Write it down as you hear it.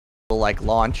like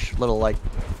launch, little like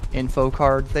info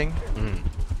card thing. Mm.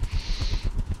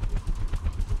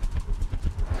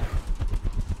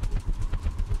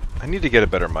 I need to get a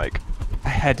better mic. I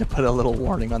had to put a little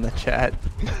warning on the chat.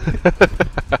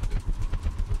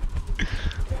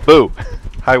 Boo!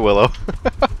 Hi, Willow.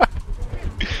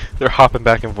 They're hopping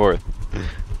back and forth.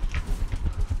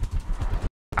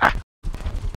 Ah.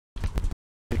 Let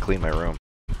me clean my room.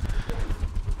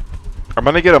 I'm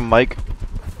gonna get a mic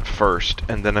first,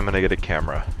 and then I'm gonna get a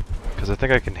camera. Because I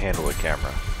think I can handle a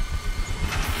camera.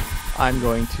 I'm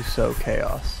going to sow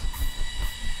chaos.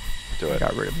 Do it.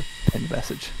 Got rid of the pinned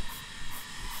message.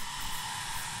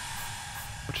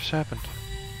 What just happened?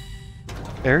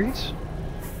 Aries?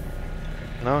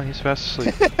 No, he's fast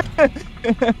asleep.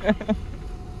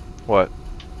 What?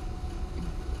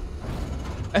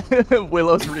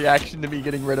 Willow's reaction to me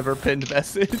getting rid of her pinned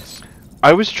message.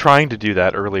 I was trying to do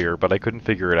that earlier, but I couldn't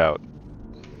figure it out.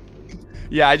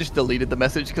 Yeah, I just deleted the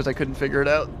message because I couldn't figure it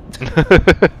out.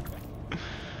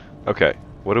 Okay,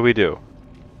 what do we do?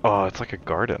 Oh, it's like a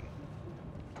garden.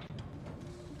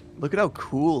 Look at how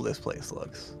cool this place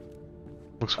looks.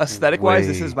 Looks Aesthetic-wise,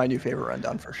 this way- is my new favorite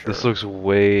rundown for sure. This looks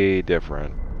way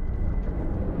different.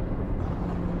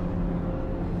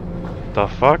 The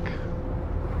fuck?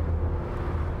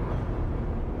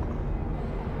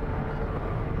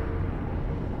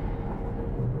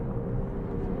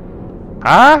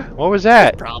 Ah? What was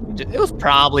that? It was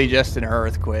probably just an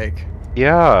earthquake.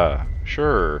 Yeah,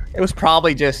 sure. It was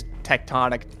probably just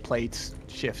tectonic plates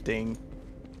shifting.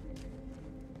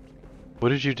 What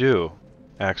did you do,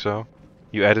 Axo?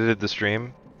 You edited the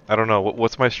stream? I don't know.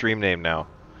 What's my stream name now?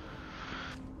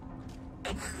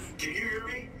 Can you hear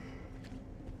me?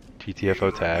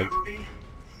 TTFO tagged. Remember me?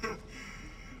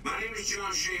 My name is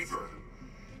John Schaefer.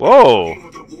 Whoa! Working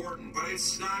with the Warden, but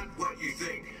it's not what you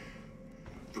think.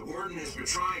 The Warden has been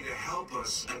trying to help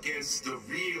us against the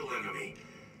real enemy,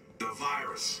 the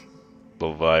virus.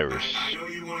 The virus. I know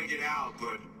you want to get out,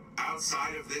 but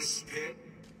outside of this pit,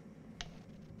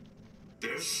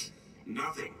 there's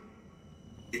nothing.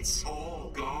 It's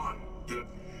all gone.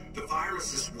 The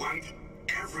virus has wiped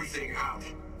everything out.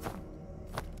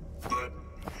 But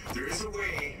there is a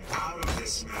way out of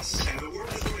this mess, and the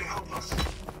Warden is going to help us.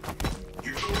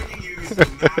 You're going to use the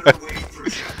matter wave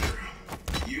projector.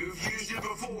 You've used it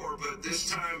before, but this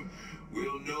time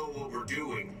we'll know what we're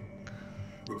doing.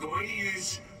 We're going to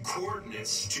use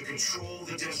coordinates to control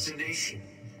the destination.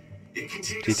 It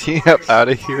contains GT up out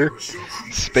of here.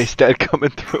 Space Dad coming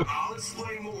through. I'll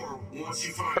explain more once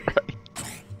you find it.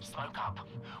 Smoke up.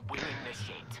 We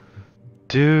initiate.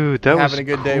 Dude, that was Having a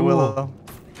good day, cool. Willow.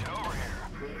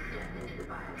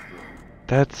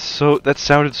 That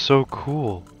sounded so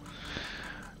cool.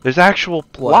 There's actual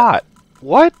plot.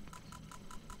 What?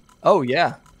 Oh,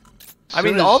 yeah. I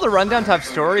mean, all the rundowns have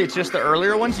story. It's just the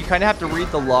earlier ones, you kind of have to read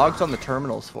the logs on the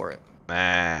terminals for it.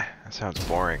 Nah, that sounds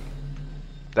boring.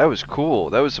 That was cool.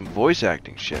 That was some voice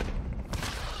acting shit.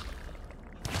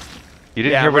 You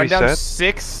didn't hear what he rundown said?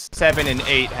 6, 7, and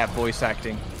 8 have voice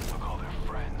acting.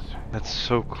 That's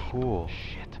so cool.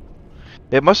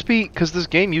 It must be, because this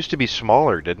game used to be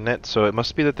smaller, didn't it? So it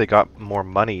must be that they got more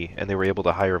money and they were able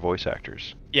to hire voice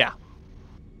actors. Yeah.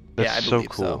 That's Yeah, I so believe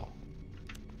cool. so.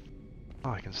 Oh,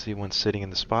 I can see one sitting in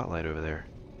the spotlight over there.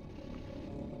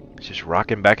 It's just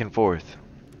rocking back and forth.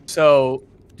 So,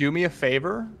 do me a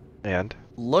favor. And?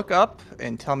 Look up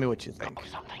and tell me what you think.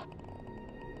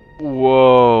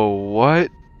 Whoa, what?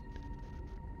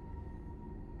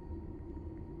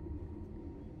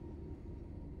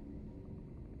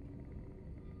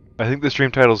 I think the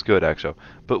stream title's good, Axo.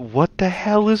 But what the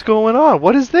hell is going on?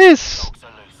 What is this?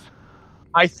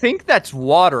 I think that's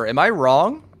water. Am I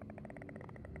wrong?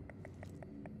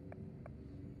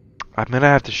 I'm gonna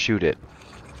have to shoot it.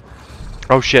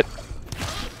 Oh shit.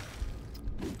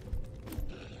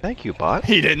 Thank you, bot.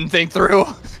 He didn't think through.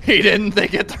 He didn't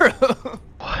think it through.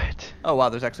 What? Oh wow,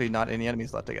 there's actually not any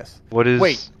enemies left, I guess. What is...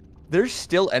 Wait, there's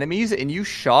still enemies and you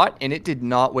shot and it did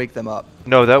not wake them up.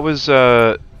 No, that was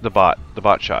the bot. The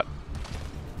bot shot.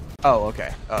 Oh,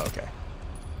 okay. Oh, okay.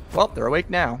 Well, they're awake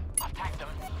now.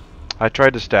 I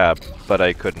tried to stab, but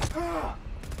I couldn't.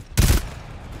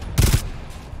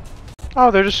 Oh,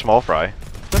 they're just small fry.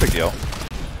 No big deal.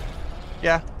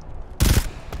 Yeah.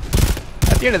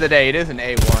 At the end of the day, it is an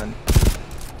A1.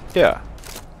 Yeah.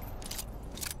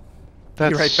 Be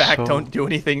right back. so- Don't do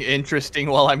anything interesting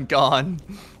while I'm gone.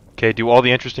 Okay, do all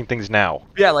the interesting things now.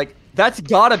 Yeah, like, that's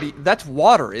gotta be... That's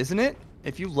water, isn't it?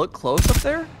 If you look close up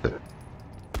there?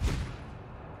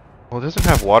 Well, it doesn't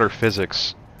have water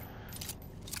physics.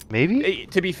 Maybe?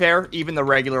 To be fair, even the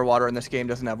regular water in this game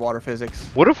doesn't have water physics.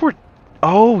 What if we're...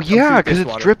 Oh, yeah, through because this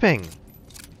it's water. dripping.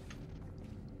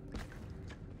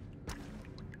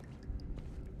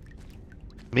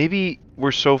 Maybe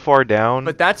we're so far down.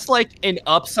 But that's like an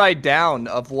upside down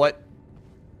of what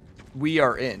we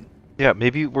are in. Yeah,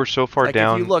 maybe we're so far like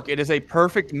down. If you look, it is a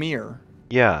perfect mirror.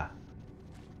 Yeah.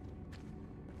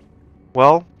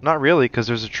 Well, not really, because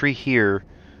there's a tree here,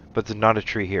 but there's not a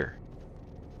tree here.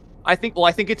 I think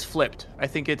it's flipped. I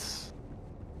think it's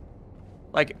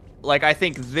like I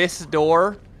think this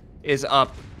door is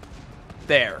up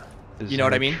there. You know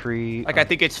what I mean? Tree like I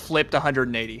think it's flipped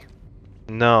 180.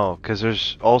 No, because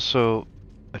there's also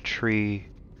a tree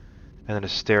and then a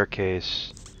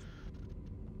staircase.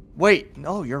 Wait,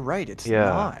 no, you're right. It's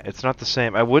not. It's not the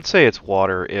same. I would say it's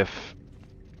water if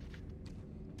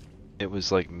it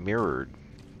was like mirrored,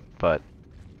 but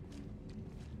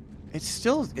it's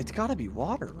got to be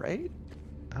water, right?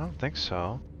 I don't think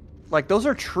so. Like those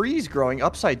are trees growing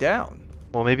upside down.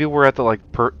 Well, maybe we're at the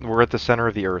we're at the center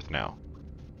of the earth now.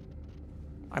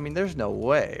 I mean, there's no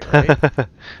way, right?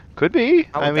 Could be.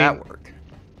 How would that work?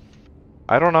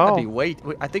 I don't know. That'd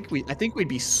be I think we'd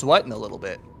be sweating a little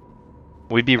bit.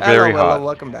 We'd be very hot. Hello,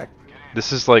 welcome back.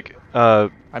 This is like I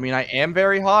mean, I am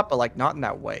very hot, but like not in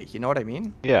that way. You know what I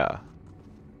mean? Yeah.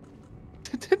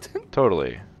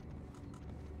 Totally.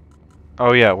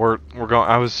 Oh yeah, we're going.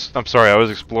 I'm sorry, I was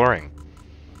exploring.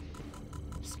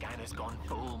 Scanner's gone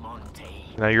full Monty.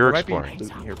 Now you're there exploring. Might be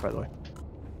loot in here, by the way.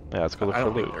 Yeah, let's go look I for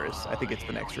don't loot. think there is. I think it's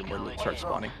the next room where loot starts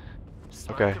spawning.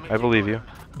 Okay, I believe you.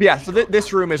 But yeah, so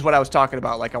this room is what I was talking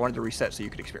about. Like I wanted to reset so you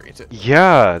could experience it.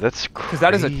 Yeah, that's crazy. Because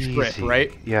that is a trip,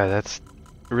 right? Yeah, that's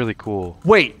really cool.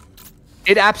 Wait,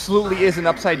 it absolutely is an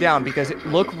upside down because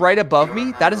look right above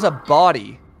me. That is a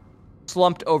body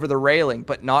slumped over the railing,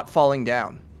 but not falling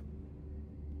down.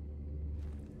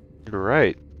 You're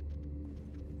right.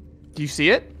 Do you see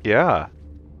it? Yeah.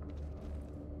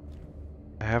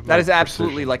 I have That my is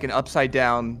absolutely precision. like an upside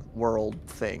down world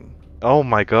thing. Oh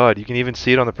my god, you can even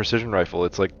see it on the precision rifle.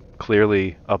 It's like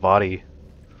clearly a body.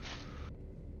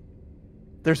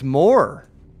 There's more.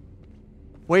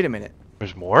 Wait a minute.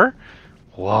 There's more?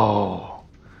 Whoa.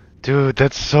 Dude,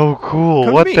 that's so cool.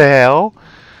 Come What to me. the hell?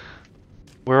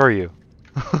 Where are you?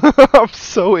 I'm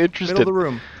so interested. Middle of the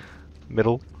room.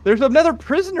 Middle? There's another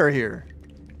prisoner here.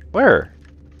 Where?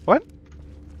 What?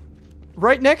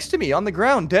 Right next to me on the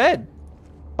ground, dead.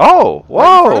 Oh, Right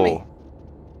in front of me.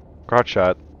 whoa! Crotch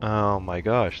shot. Oh my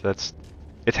gosh, that's...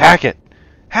 It's Hackett!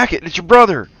 Hackett, it's your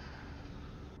brother!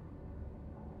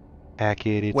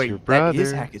 Hackett, it's Wait, your brother. that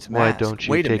is Hackett's Why mask. don't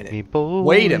you Wait a take minute. me bowling?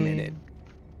 Wait a minute.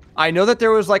 I know that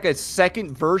there was like a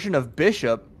second version of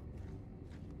Bishop.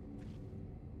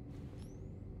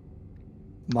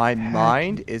 My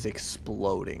mind is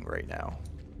exploding right now.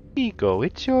 Nico,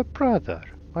 it's your brother.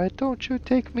 Why don't you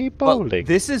take me But bowling?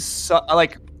 this is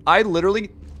like I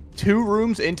literally 2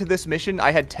 rooms into this mission,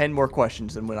 I had 10 more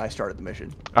questions than when I started the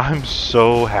mission. I'm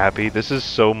so happy. This is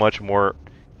so much more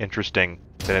interesting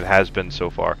than it has been so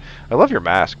far. I love your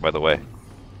mask, by the way.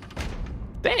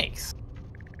 Thanks.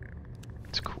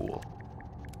 It's cool.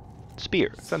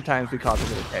 Spear. Sometimes we cause a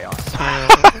bit of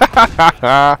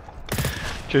chaos.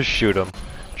 Just shoot him.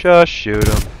 Just shoot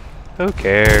him. Who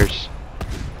cares?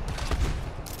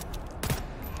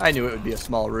 I knew it would be a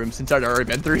small room since I'd already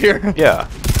been through here. Yeah.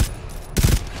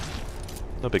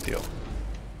 No big deal.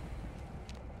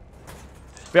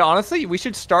 But honestly, we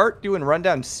should start doing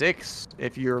Rundown 6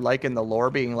 if you're liking the lore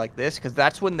being like this, because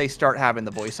that's when they start having the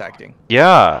voice acting.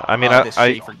 Yeah, I mean, This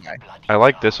Schaefer guy. I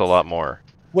like this a lot more.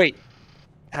 Wait,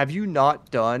 have you not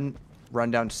done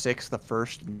Rundown 6, the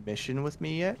first mission with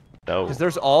me yet? No. Because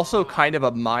there's also kind of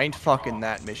a mindfuck in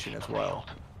that mission as well.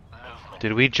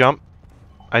 Did we jump?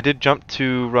 I did jump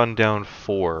to Rundown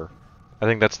 4. I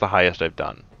think that's the highest I've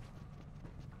done.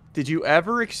 Did you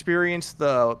ever experience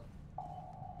the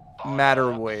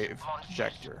matter wave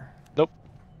projector? Nope.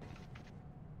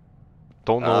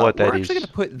 Don't know what that We're is. actually going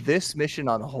to put this mission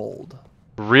on hold.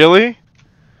 Really?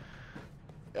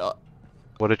 Uh,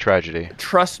 What a tragedy.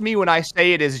 Trust me when I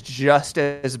say it is just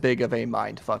as big of a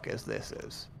mindfuck as this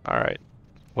is. Alright.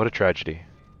 What a tragedy.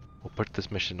 We'll put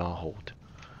this mission on hold.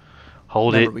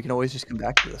 Hold Remember, it. we can always just come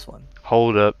back to this one.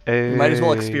 Hold up. We might as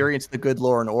well Hey. experience the good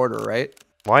lore and order, right?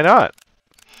 Why not?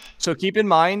 So keep in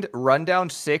mind, Rundown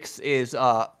 6 is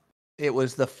it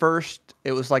was the first,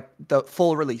 it was like the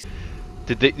full release.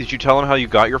 Did you tell him how you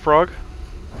got your frog?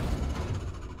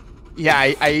 Yeah,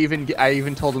 I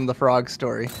even told him the frog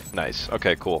story. Nice.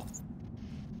 Okay, cool.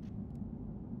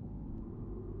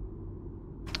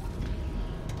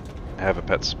 I have a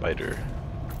pet spider.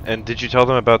 And did you tell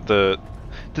them about the...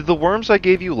 Did the worms I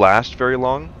gave you last very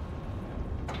long?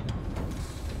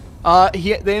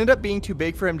 They ended up being too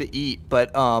big for him to eat,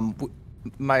 but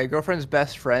My girlfriend's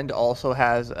best friend also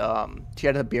has she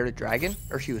had a bearded dragon,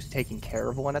 or she was taking care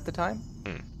of one at the time.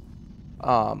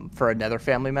 For another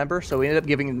family member, so we ended up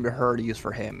giving him to her to use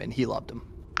for him, and he loved him.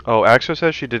 Oh, Axo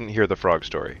says she didn't hear the frog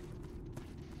story.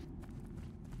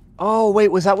 Oh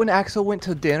wait, was that when Axel went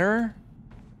to dinner?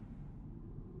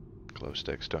 Glow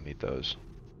sticks, don't need those.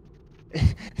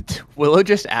 Willow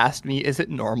just asked me, is it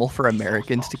normal for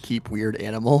Americans to keep weird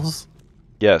animals?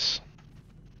 Yes.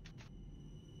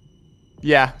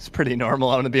 Yeah, it's pretty normal,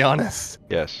 I'm gonna be honest.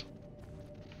 Yes.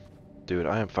 Dude,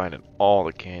 I am finding all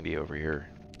the candy over here.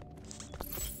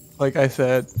 Like I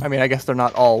said, I mean, I guess they're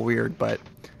not all weird, but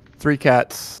 3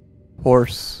 cats,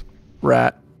 horse,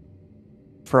 rat,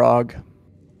 frog.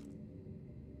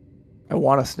 I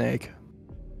want a snake.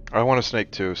 I want a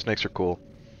snake too. Snakes are cool.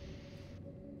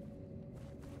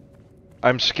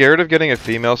 I'm scared of getting a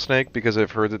female snake because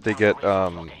I've heard that they get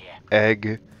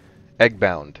egg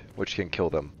bound, which can kill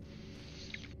them.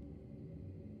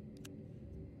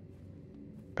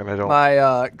 And I don't.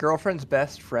 My girlfriend's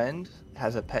best friend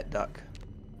has a pet duck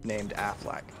named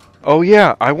Aflac. Oh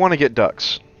yeah, I want to get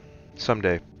ducks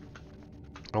someday.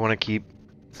 I want to keep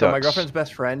ducks. So my girlfriend's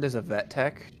best friend is a vet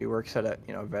tech. She works at a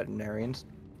veterinarian's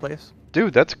place.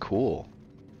 Dude, that's cool.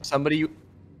 Somebody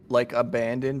like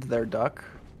abandoned their duck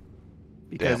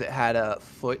because Damn. it had a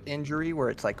foot injury where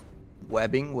it's like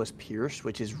webbing was pierced,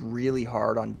 which is really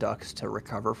hard on ducks to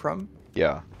recover from.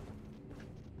 Yeah.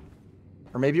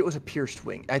 Or maybe it was a pierced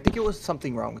wing. I think it was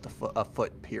something wrong with a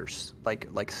foot pierce,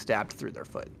 like stabbed through their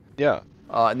foot. Yeah.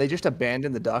 And they just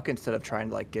abandoned the duck instead of trying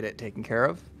to like get it taken care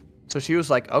of. So she was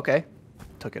like, okay,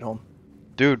 took it home.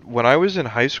 Dude, when I was in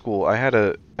high school, I had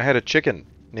a chicken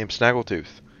named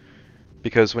Snaggletooth.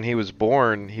 Because when he was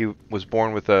born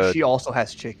with a... She also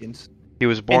has chickens. He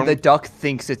was born... And the duck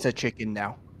thinks it's a chicken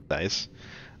now. Nice.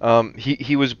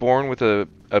 He was born with a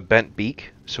bent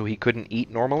beak, so he couldn't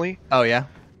eat normally. Oh, yeah?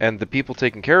 And the people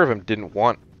taking care of him didn't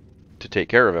want to take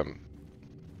care of him.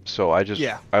 So I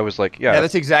was like, yeah. Yeah,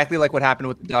 that's exactly like what happened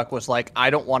with the duck, was like, I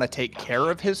don't want to take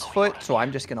care of his foot, so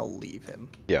I'm just going to leave him.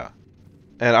 Yeah.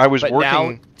 And I was but working...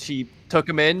 now she took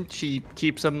him in, she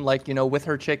keeps him like, with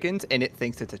her chickens, and it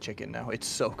thinks it's a chicken now. It's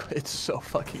so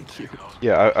fucking cute.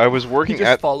 Yeah, I was working he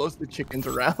just follows the chickens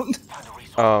around.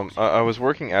 I was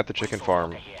working at the chicken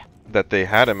farm that they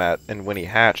had him at, and when he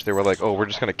hatched, they were like, oh, we're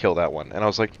just going to kill that one. And I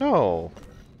was like, no,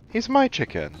 he's my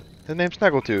chicken. His name's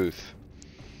Snaggletooth.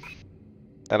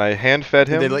 And I hand-fed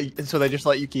him. So they just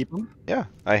let you keep him? Yeah,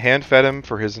 I hand-fed him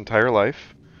for his entire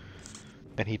life,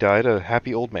 and he died a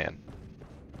happy old man.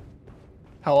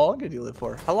 How long did he live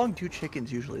for? How long do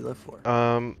chickens usually live for?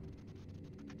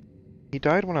 He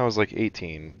died when I was like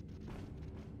 18.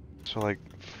 So like,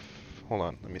 hold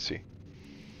on, let me see.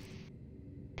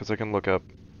 Because I can look up.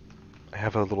 I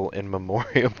have a little in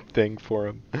memoriam thing for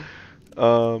him.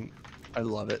 I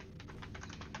love it.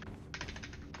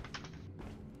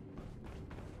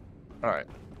 Alright,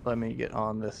 let me get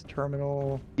on this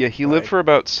terminal. Yeah, he lived for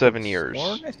about 7 years.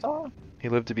 I saw? He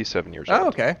lived to be 7 years Oh,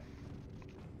 old. okay.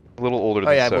 A little older than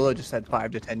Oh yeah, 7. Willow just said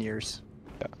 5 to 10 years.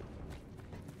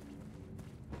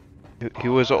 Yeah. He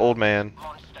was an old man.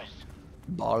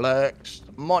 Bollocks.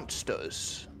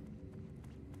 Monsters.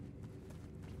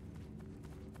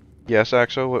 Yes,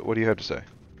 Axo, what do you have to say?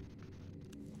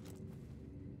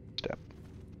 Step.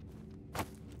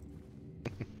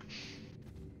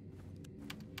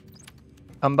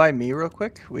 Come by me real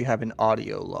quick. We have an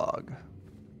audio log.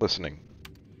 Listening.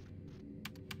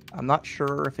 I'm not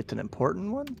sure if it's an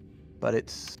important one, but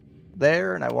it's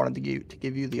there, and I wanted to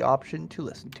give you the option to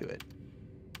listen to it.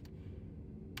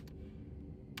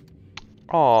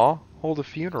 Aw, hold a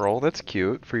funeral. That's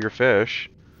cute for your fish.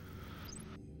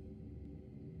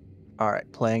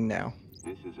 Alright, playing now.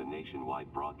 This is a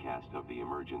nationwide broadcast of the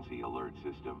emergency alert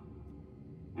system.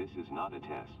 This is not a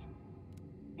test.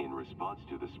 In response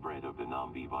to the spread of the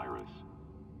Nambi virus,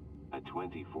 a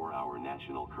 24-hour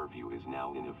national curfew is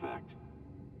now in effect.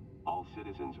 All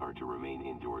citizens are to remain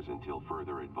indoors until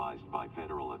further advised by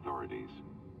federal authorities.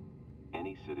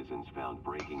 Any citizens found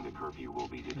breaking the curfew will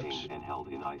be detained and held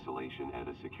in isolation at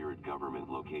a secured government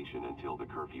location until the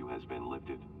curfew has been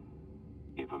lifted.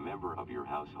 If a member of your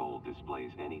household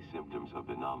displays any symptoms of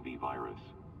the Nambi virus,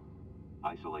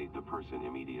 isolate the person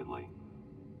immediately.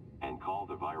 And call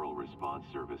the viral response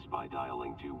service by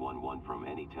dialing 211 from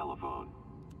any telephone.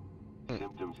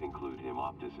 Symptoms include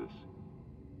hemoptysis,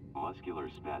 muscular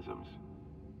spasms,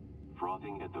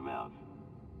 frothing at the mouth,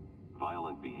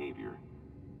 violent behavior,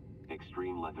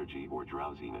 extreme lethargy or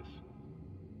drowsiness,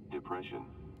 depression,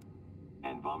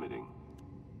 and vomiting.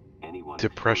 Anyone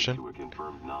Depression? exposed to a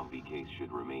confirmed Nambi case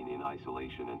should remain in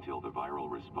isolation until the viral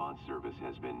response service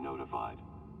has been notified.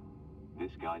 This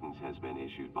guidance has been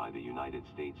issued by the United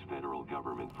States federal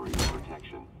government for your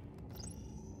protection.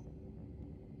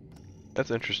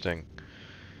 That's interesting.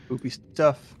 Poopy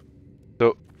stuff.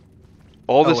 So,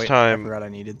 all Oh, this wait, I time, forgot I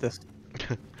needed this.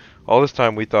 all this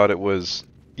time we thought it was,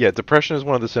 yeah, depression is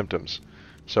one of the symptoms.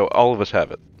 So all of us have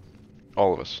it.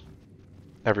 All of us.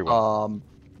 Everyone.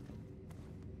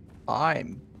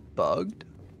 I'm bugged.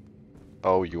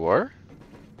 Oh, you are?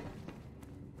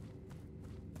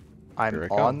 I'm Here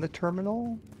I on come. the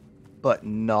terminal, but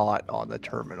not on the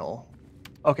terminal.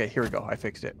 Okay, here we go. I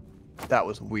fixed it. That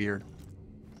was weird.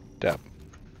 Dap.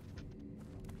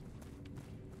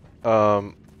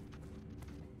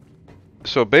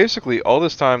 So basically, all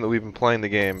this time that we've been playing the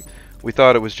game, we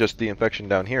thought it was just the infection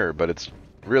down here, but it's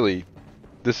really,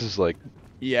 this is like,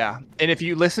 Yeah, and if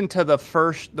you listen to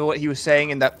what he was saying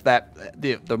in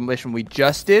the mission we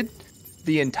just did,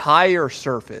 the entire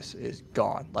surface is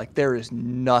gone. Like there is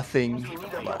nothing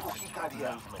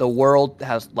left. The world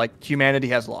has, like, humanity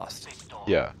has lost.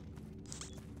 yeah.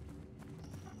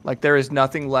 Like there is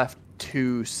nothing left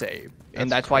to save,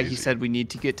 and That's that's why he crazy. said we need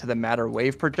to get to the matter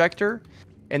wave projector,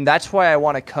 and that's why I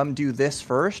want to come do this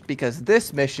first, because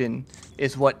this mission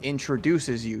is what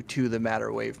introduces you to the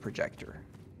matter wave projector.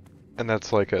 And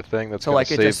that's like a thing that's So gonna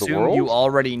like it's save the assumed you world?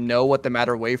 already know what the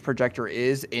matter wave projector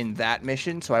is in that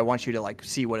mission, so I want you to like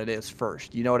see what it is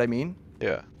first. You know what I mean?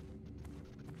 Yeah.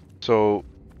 So,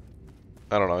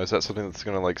 I don't know, is that something that's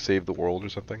gonna like save the world or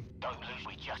something? Don't lose,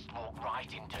 we just walk right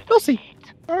into We'll the see. shit.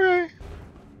 Okay.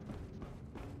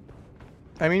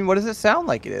 I mean, what does it sound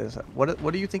like it is?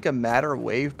 What do you think a matter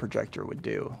wave projector would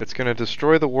do? It's gonna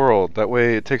destroy the world. That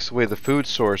way it takes away the food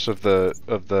source of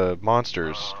the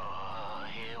monsters. Oh,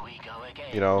 here we go again.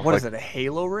 You know, What like, is it, a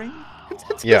halo ring?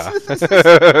 yeah. Up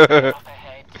ahead.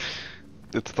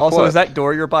 It's the Also, flood. is that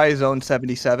door you're by zone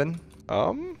 77?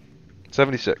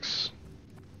 76.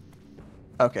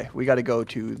 Okay, we got to go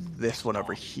to this one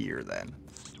over here then.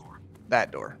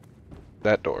 That door.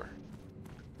 That door.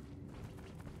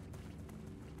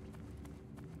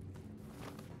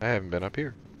 I haven't been up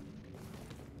here.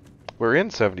 We're in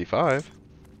 75.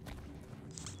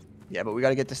 Yeah, but we got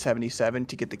to get to 77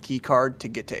 to get the key card to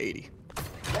get to 80.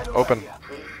 Open.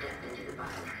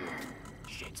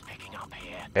 Shit's picking up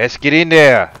here. Let's get in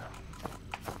there.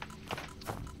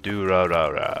 Do ra ra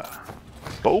ra.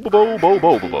 Bo bo bo bo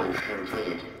bo bo bo.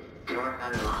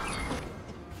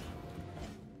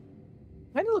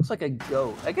 Kind of looks like a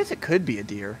goat. I guess it could be a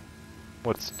deer.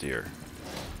 What's a deer?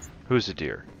 Who's a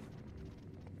deer?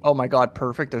 Oh my god,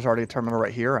 perfect. There's already a terminal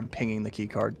right here. I'm pinging the key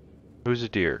card. Who's a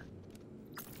deer?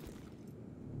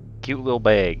 Cute little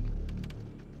bag.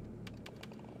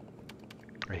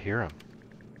 I hear them.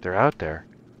 They're out there.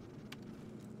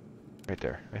 Right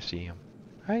there. I see him.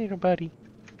 Hi, little buddy.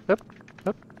 Up,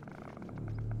 up.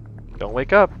 Don't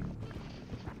wake up.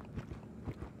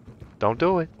 Don't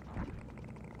do it.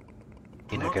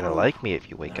 You're not gonna like me if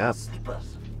you wake up.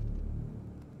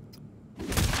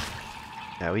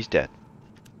 Now he's dead.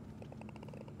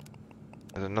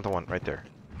 There's another one right there.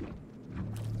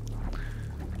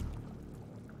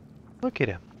 Look at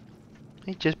him.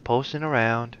 He's just posting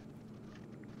around.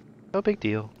 No big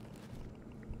deal.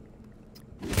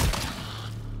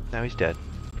 Now he's dead.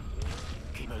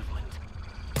 Key movement.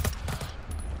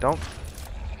 Don't.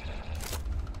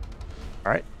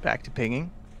 Alright, back to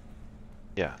pinging.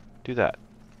 Yeah, do that.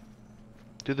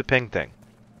 Do the ping thing.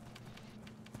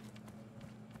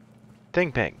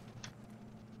 Ting ping.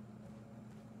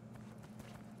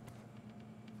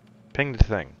 Ping the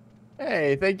thing.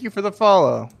 Hey, thank you for the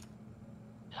follow.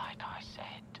 Like I said.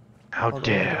 How Hold on,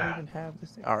 do I dare. even have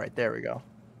this thing? Alright, there we go.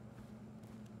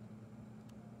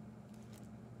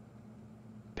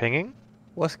 Pinging?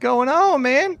 What's going on,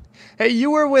 man? Hey,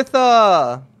 you were with,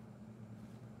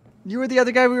 you were the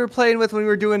other guy we were playing with when we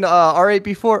were doing, R8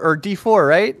 before, or D4,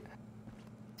 right?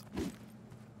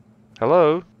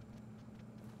 Hello?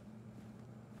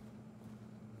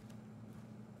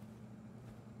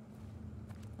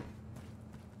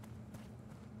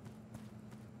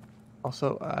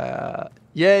 Also,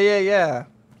 yeah.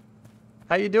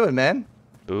 How you doing, man?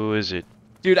 Who is it?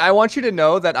 Dude, I want you to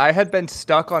know that I had been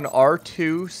stuck on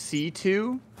R2,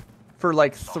 C2 for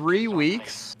like 3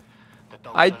 weeks.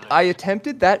 I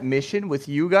attempted that mission with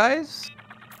you guys.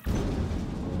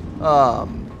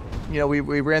 You know, we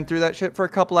ran through that shit for a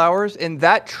couple hours, and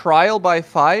that trial by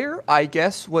fire, I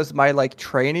guess, was my like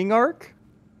training arc.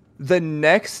 The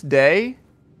next day,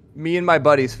 me and my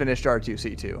buddies finished R2,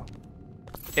 C2.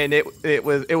 And it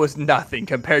was nothing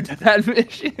compared to that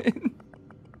mission.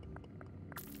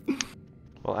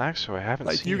 Well, actually, I haven't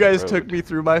Like, seen you the guys road. took me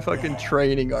through my fucking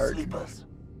training arc. Sleepers.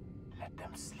 Let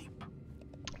them sleep.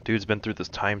 Dude's been through this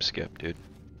time skip, dude.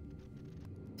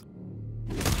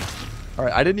 All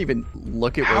right, I didn't even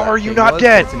look at. How where are that you thing not was.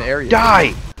 dead? It's an area.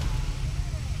 Die!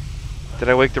 Did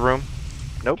I wake the room?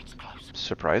 Nope.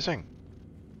 Surprising.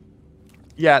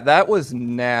 Yeah, that was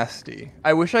nasty.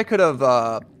 I wish I could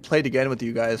have played again with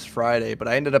you guys Friday, but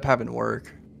I ended up having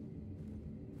work.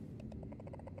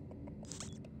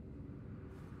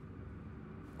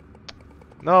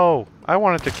 No, I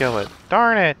wanted to kill it.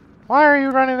 Darn it! Why are you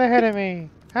running ahead of me?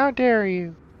 How dare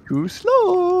you? Too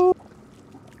slow.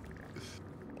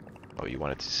 Oh, you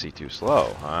wanted to see too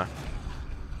slow, huh?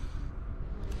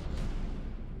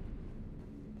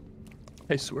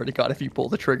 I swear to God, if you pull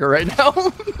the trigger right now.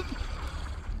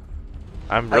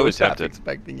 I'm I really was half tempted.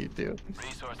 expecting you to.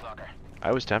 Resource locker.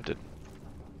 I was tempted.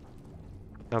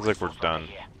 Sounds like we're done.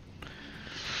 Here.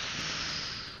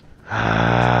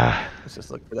 Let's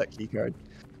just look for that key card.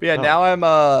 But yeah, Oh. now I'm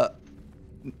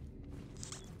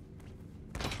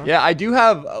yeah, I do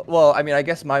have well, I mean, I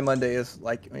guess my Monday is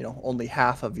like, you know, only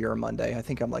half of your Monday. I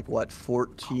think I'm like what,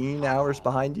 14 hours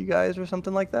behind you guys or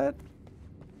something like that?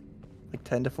 Like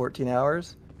 10 to 14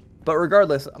 hours. But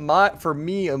regardless, for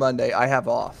me a Monday I have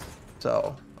off.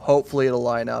 So, hopefully it'll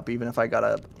line up even if I got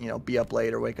to, you know, be up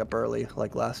late or wake up early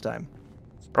like last time.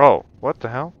 Oh, what the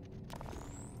hell?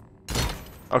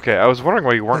 Okay, I was wondering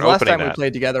why you weren't Last opening time we that.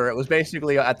 played together, it was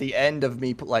basically at the end of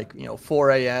me, like, you know, 4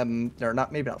 a.m. or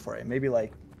not, maybe not 4 a.m. Maybe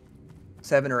like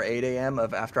 7 or 8 a.m.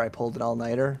 of after I pulled an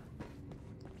all-nighter.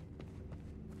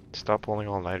 Stop pulling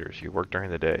all-nighters. You work during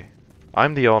the day.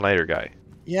 I'm the all-nighter guy.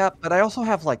 Yeah, but I also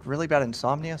have like really bad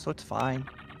insomnia, so it's fine.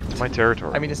 It's my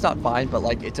territory. I mean, it's not fine, but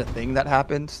like it's a thing that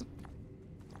happens.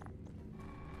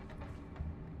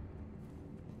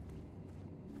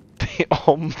 The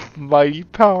almighty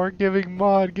power-giving,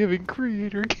 mod-giving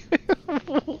creator.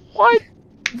 What?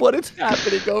 What is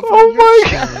happening over Oh your my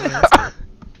chat? god!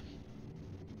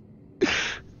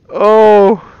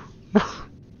 Oh.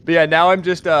 But yeah, now I'm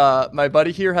just my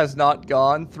buddy here has not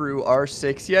gone through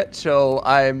R6 yet, so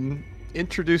I'm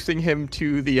introducing him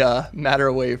to the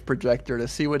matter wave projector to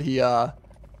see what he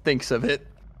thinks of it.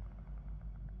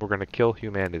 We're gonna kill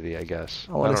humanity, I guess.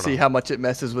 I want to don't see know. how much it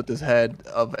messes with his head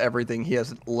of everything he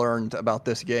has learned about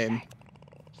this game.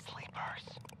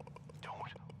 Sleepers. Don't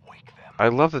wake them. I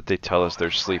love that they tell us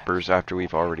they're sleepers after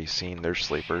we've already seen they're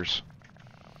sleepers.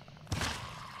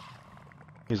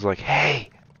 He's like,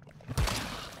 hey!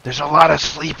 There's a lot of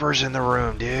sleepers in the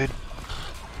room, dude.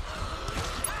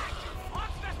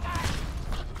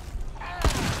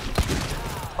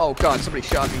 Oh god, somebody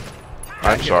shot me.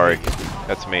 I'm Yeah, sorry.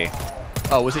 That's me.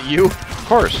 Oh, was it you? Of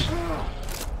course.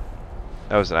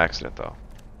 That was an accident, though.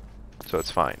 So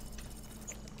it's fine.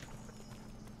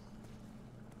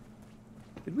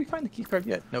 Did we find the key card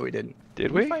yet? No, we didn't.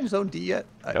 Did we we? find Zone D yet?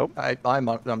 Nope. I'm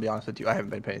gonna be honest with you. I haven't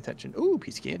been paying attention. Ooh,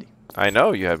 piece of candy. I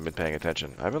know you haven't been paying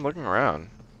attention. I've been looking around.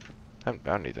 Haven't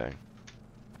found anything.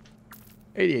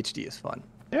 ADHD is fun.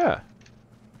 Yeah.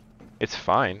 It's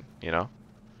fine, you know.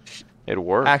 It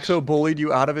works. Axo bullied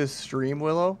you out of his stream,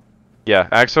 Willow? Yeah,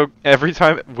 Axo, every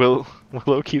time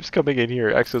Willow keeps coming in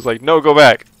here, Axo's like, no, go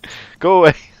back. Go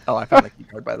away. Oh, I found the key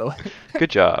card, by the way. Good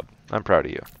job. I'm proud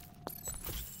of you.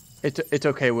 It's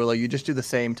okay, Willow. You just do the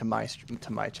same to my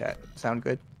chat. Sound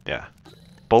good? Yeah.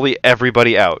 Bully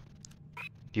everybody out.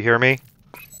 Do you hear me?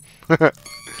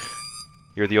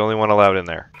 You're the only one allowed in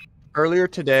there. Earlier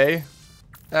today,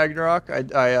 Ragnarok,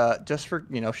 I just for,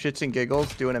 you know, shits and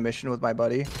giggles, doing a mission with my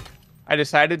buddy, I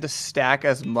decided to stack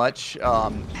as much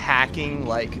hacking,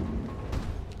 like,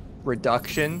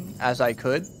 reduction as I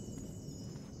could.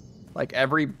 Like,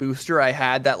 every booster I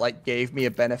had that, like, gave me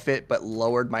a benefit but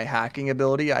lowered my hacking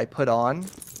ability, I put on.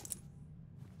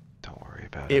 Don't worry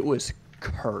about it. It was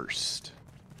cursed.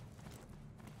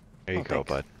 There you Oh, go, thanks.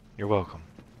 bud. You're welcome.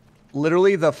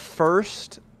 Literally the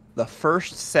first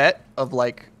set of,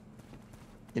 like,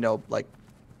 you know, like,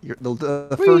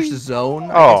 the first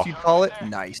zone, I Oh. guess you'd call it,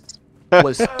 nice,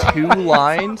 was 2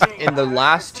 lines, and the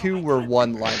last 2 were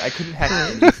 1 line. I couldn't hack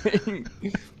anything.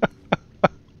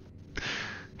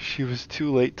 She was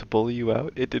too late to bully you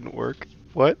out. It didn't work.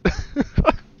 What?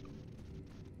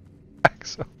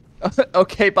 Axo.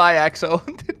 Okay, bye, Axo.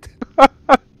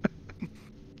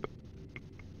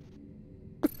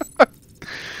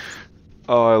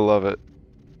 Oh, I love it.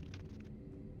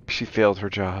 She failed her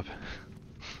job.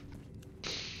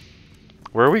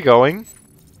 Where are we going,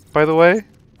 by the way?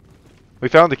 We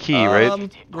found the key,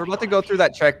 right? We're about to go through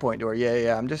that checkpoint door.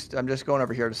 Yeah. I'm just going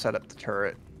over here to set up the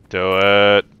turret. Do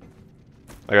it.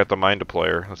 I got the mine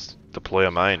deployer. Let's deploy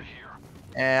a mine.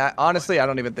 And honestly, I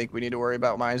don't even think we need to worry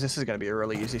about mines. This is going to be a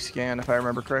really easy scan, if I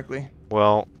remember correctly.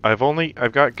 Well, I've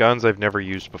got guns I've never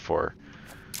used before.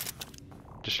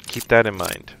 Just keep that in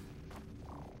mind.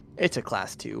 It's a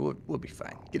class 2. We'll be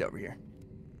fine. Get over here.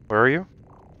 Where are you?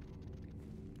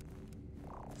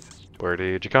 Where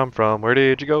did you come from? Where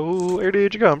did you go? Where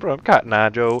did you come from? Cotton Eye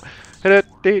Joe.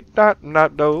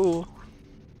 Not do.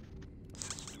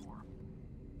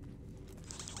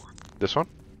 This one?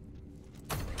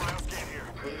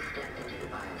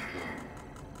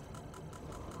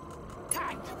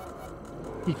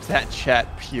 Keep that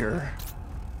chat pure.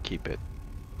 Keep it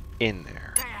in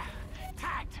there.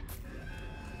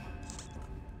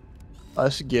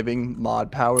 Us giving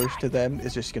mod powers to them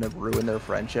is just gonna ruin their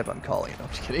friendship. I'm calling it. I'm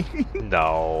just kidding.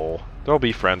 No. They'll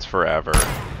be friends forever.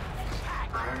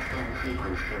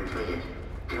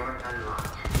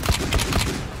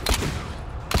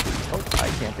 Oh, I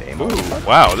can't aim. Ooh,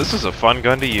 wow, this is a fun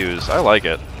gun to use. I like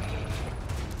it.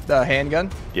 The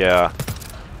handgun? Yeah.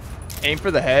 Aim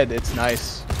for the head. It's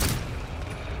nice.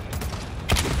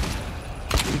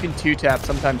 You can 2-tap,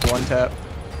 sometimes 1-tap.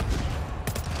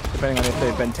 Depending on if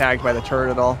they've been tagged by the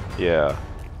turret at all. Yeah.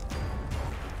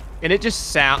 And it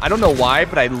just I don't know why,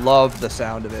 but I love the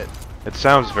sound of it. It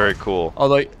sounds very cool.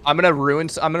 Although I'm gonna ruin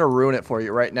it for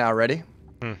you right now. Ready?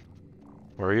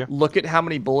 Where are you? Look at how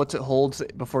many bullets it holds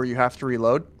before you have to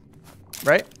reload.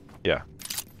 Right? Yeah.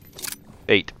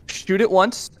 8. Shoot it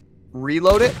once,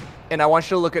 reload it, and I want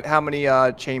you to look at how many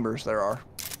chambers there are.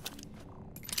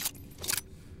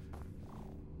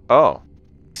 Oh.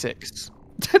 6.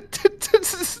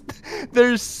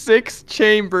 There's 6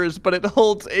 chambers, but it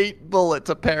holds 8 bullets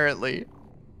apparently.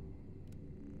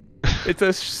 It's a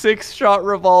 6-shot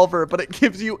revolver, but it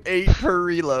gives you 8 per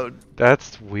reload.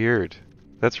 That's weird.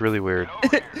 That's really weird.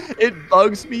 It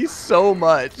bugs me so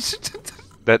much.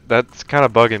 That's kind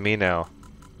of bugging me now.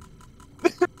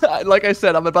 Like I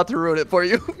said, I'm about to ruin it for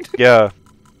you. Yeah.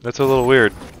 That's a little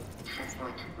weird.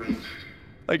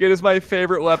 Like, it is my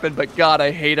favorite weapon, but God,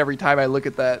 I hate every time I look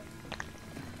at that.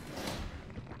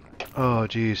 Oh,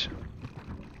 jeez.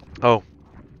 Oh.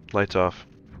 Lights off.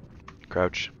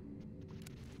 Crouch.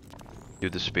 Do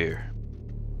the spear.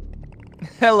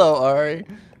 Hello, Ari.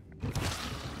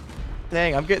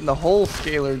 Dang, I'm getting the whole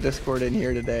Scalar Discord in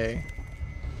here today.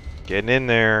 Getting in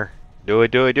there. Do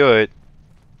it, do it, do it.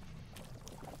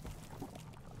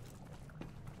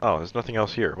 Oh, there's nothing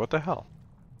else here. What the hell?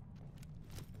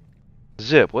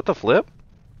 Zip, what the flip?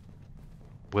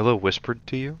 Willow whispered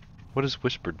to you? What does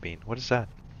whispered mean? What is that?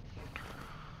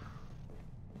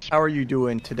 How are you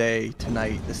doing today,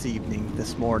 tonight, this evening,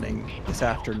 this morning, this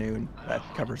afternoon? That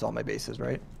covers all my bases,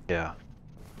 right? Yeah.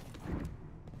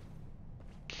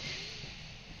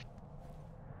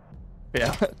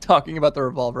 Yeah, talking about the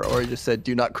revolver, Ori just said,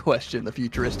 do not question the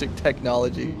futuristic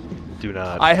technology. Do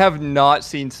not. I have not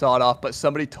seen Sawed Off, but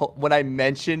somebody told, when I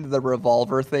mentioned the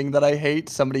revolver thing that I hate,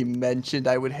 somebody mentioned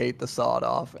I would hate the Sawed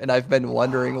Off, and I've been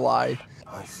wondering why.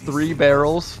 3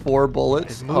 barrels, 4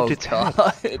 bullets. It moved its head.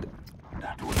 God.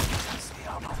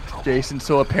 Jason,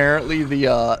 so apparently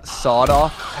the Sawed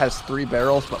Off has 3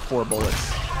 barrels, but 4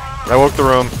 bullets. I woke the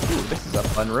room. Ooh, this is a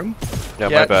fun room. Yeah,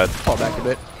 my bad. Fall back a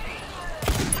bit.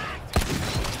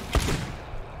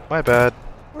 My bad.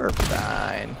 We're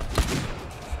fine.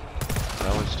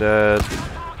 That one's dead.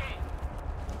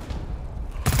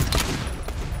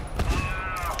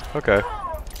 Okay.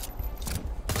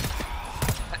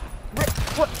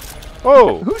 What?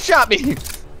 Whoa! Who shot me?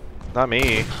 Not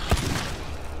me.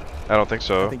 I don't think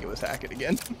so. I think it was Hackett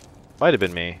again. Might have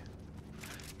been me.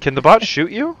 Can the bot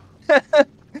shoot you?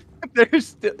 There's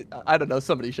still, I don't know,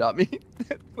 somebody shot me.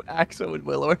 Axo and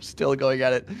Willow are still going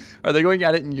at it. Are they going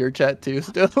at it in your chat too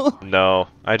still? No,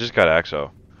 I just got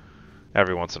Axo.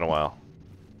 Every once in a while.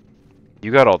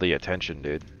 You got all the attention,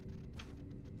 dude.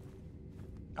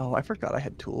 Oh, I forgot I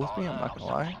had tools with me, I'm not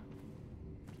gonna lie.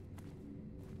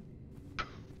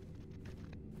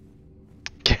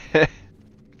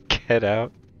 Get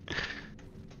out.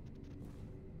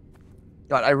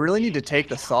 God, I really need to take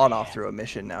the Sawed Off through a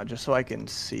mission now, just so I can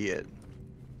see it.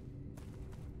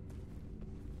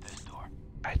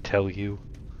 I tell you.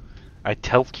 I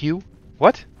tell you?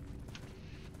 What?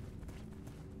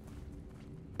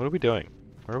 What are we doing?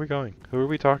 Where are we going? Who are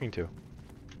we talking to?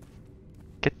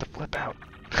 Get the flip out.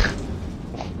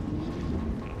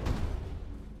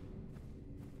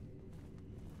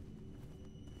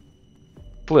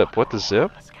 Flip, what the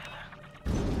zip?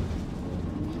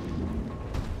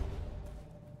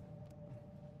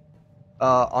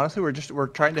 Honestly, we're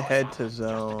trying to head to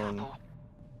zone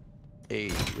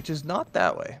 8, which is not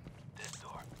that way.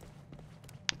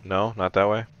 No, not that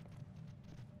way.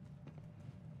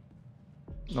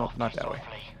 Nope, not that way.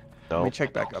 Let No. me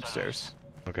check back upstairs.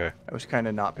 Okay. I was kind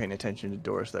of not paying attention to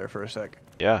doors there for a sec.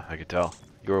 Yeah, I could tell.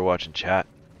 You were watching chat.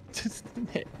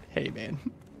 Hey, man.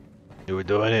 You were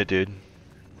doing it, dude.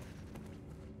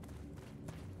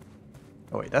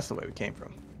 Oh, wait, that's the way we came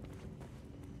from.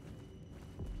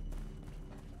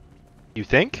 You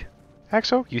think?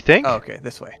 Axo? You think? Oh, okay,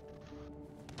 this way.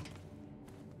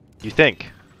 You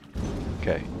think?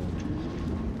 Okay.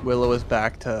 Willow is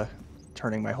back to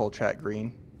turning my whole chat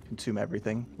green. Consume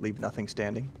everything. Leave nothing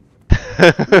standing.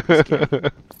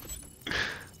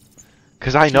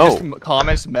 Because I She know. just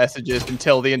comments messages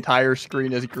until the entire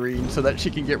screen is green so that she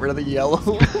can get rid of the yellow.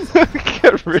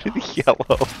 Get rid of the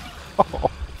yellow.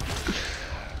 Oh.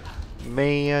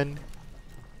 Man.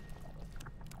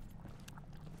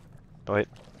 Wait,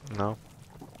 no.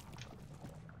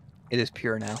 It is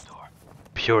pure now.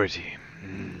 Purity.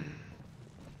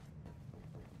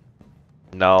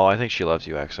 No, I think she loves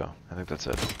you, Exo. I think that's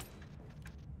it.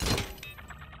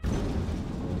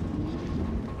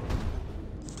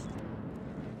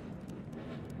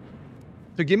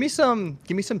 So give me some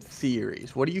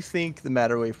theories. What do you think the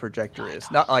matter wave projector is?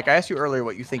 Not like I asked you earlier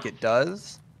what you think it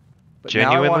does, but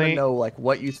now I want to Genuinely? know like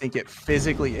what you think it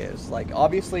physically is. Like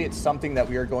obviously it's something that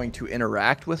we are going to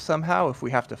interact with somehow if we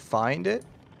have to find it.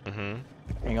 Mm-hmm.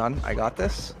 Hang on, I got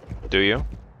this. Do you?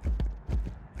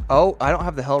 Oh, I don't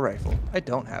have the hell rifle. I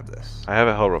don't have this. I have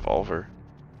a hell revolver.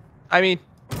 I mean,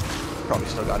 probably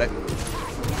still got it.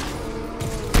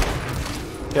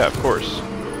 Yeah, of course.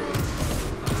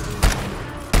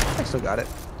 I still got it.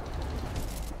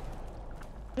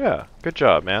 Yeah, good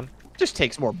job, man. Just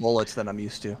takes more bullets than I'm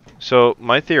used to. So,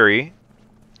 my theory,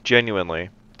 genuinely,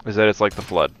 is that it's like the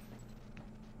Flood.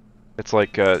 It's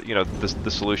like, you know,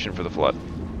 the solution for the Flood.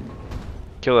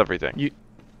 Kill everything.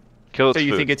 Kill its So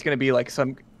you food. think it's gonna be like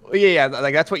some? Yeah,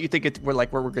 like that's what you think we're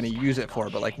like what we're gonna use it for.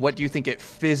 But like, what do you think it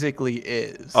physically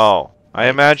is? Oh, I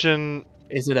Like, imagine...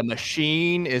 Is it a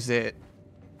machine? Is it?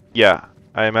 Yeah,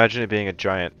 I imagine it being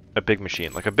a big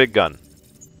machine, like a big gun.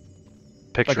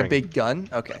 Picturing, Like a big gun?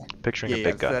 Okay. picturing Yeah, a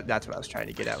big gun. that's what I was trying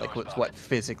to get at. Like, what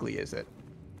physically is it?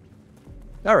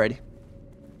 Alrighty.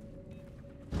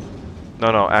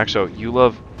 No, Axo, you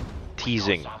love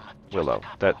teasing Willow.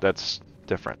 That's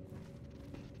different.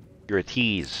 You're a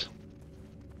tease.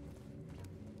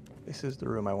 This is the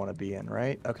room I want to be in,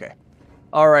 right? Okay.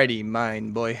 Alrighty,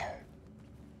 mine boy.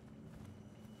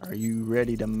 Are you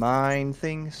ready to mine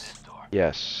things?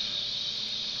 Yes.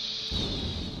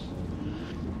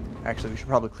 Actually, we should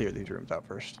probably clear these rooms out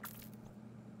first.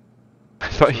 I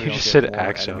thought so we you don't just get said more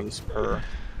Axo. enemies per-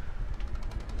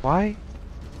 Why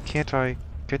can't I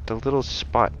get the little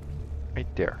spot right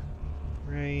there?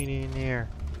 Right in there.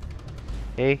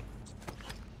 Hey?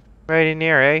 Right in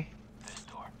there, eh? This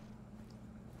door.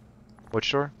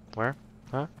 Which door? Where?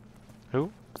 Huh?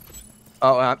 Who?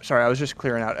 Oh, I'm sorry. I was just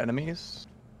clearing out enemies,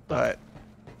 but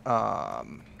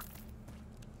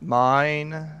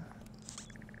mine.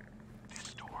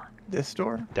 This door. This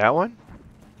door? That one?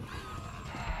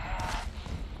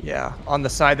 Yeah, on the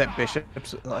side that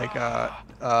Bishop's like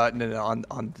no,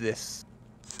 on this.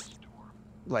 This door.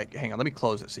 Like, hang on, let me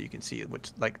close it so you can see which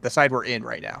like the side we're in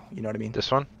right now. You know what I mean?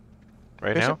 This one?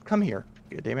 Right Bishop, now? come here.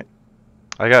 God damn it.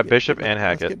 I got Bishop and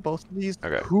Let's Hackett. get both of these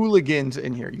Okay. hooligans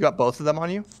in here. You got both of them on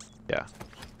you? Yeah.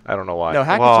 I don't know why. No,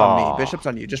 Hackett's on Whoa. me. Bishop's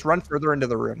on you. Just run further into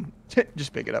the room.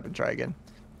 Just pick it up and try again.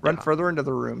 Run Yeah. further into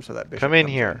the room so that Bishop Come in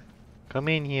comes here. Come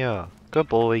in here. Good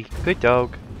boy. Good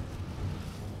dog.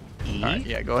 E? Alright,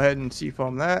 yeah, go ahead and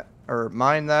seafoam that. Or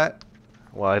mine that.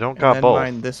 Well, I don't And got then both.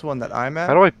 mine this one that I'm at.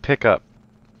 How do I pick up?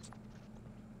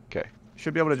 Okay.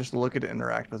 Should be able to just look at it and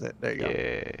interact with it. There you go.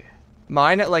 Yeah.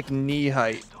 Mine at like knee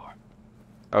height.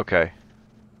 Okay.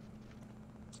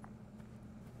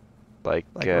 Like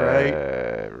Like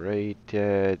right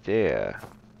there.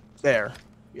 There.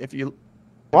 If you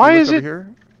Why if you is look it? over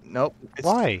here, nope. It's,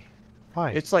 Why?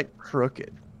 Why? It's like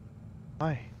crooked.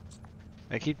 Why?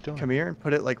 I keep doing. Come here and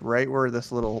put it like right where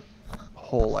this little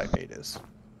hole I made is.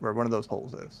 Where one of those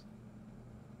holes is.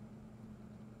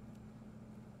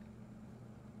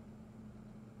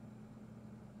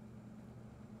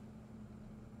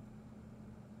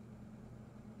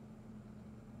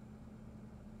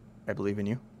 I believe in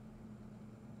you.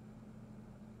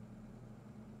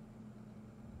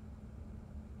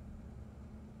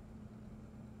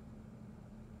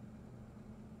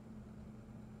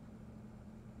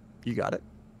 You got it.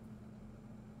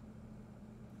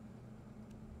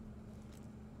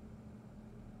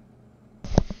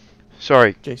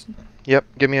 Sorry. Jason? Yep.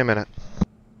 Give me a minute.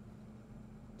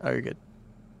 Oh, you're good.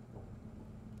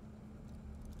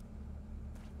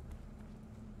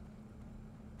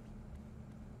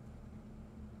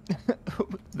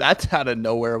 That's out of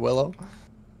nowhere, Willow.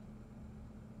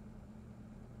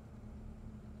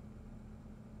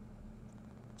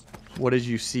 What did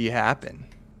you see happen?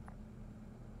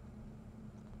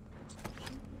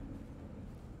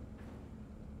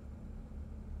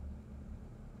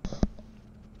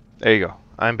 There you go.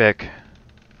 I'm back.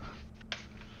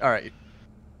 Alright.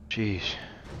 Jeez.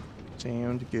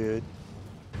 Sound good.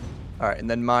 Alright, and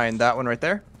then mine that one right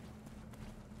there.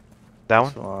 That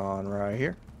This one? one right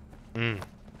here. Mm.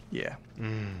 Yeah.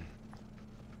 Mm.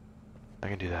 I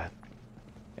can do that.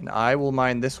 And I will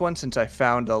mine this one since I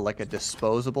found like a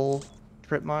disposable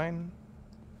trip mine.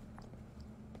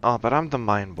 Oh, but I'm the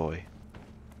mine boy.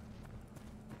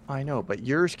 I know, but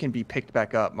yours can be picked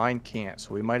back up. Mine can't,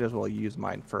 so we might as well use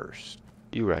mine first.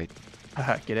 You right.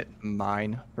 Get it?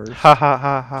 Mine first. Ha ha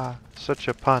ha ha. Such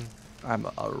a pun. I'm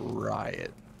a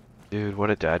riot. Dude, what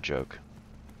a dad joke.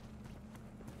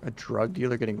 A drug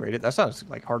dealer getting raided? That sounds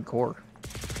like hardcore.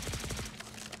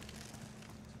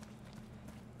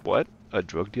 What? A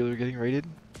drug dealer getting raided?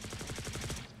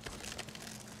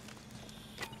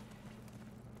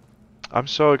 I'm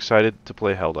so excited to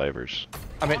play Helldivers.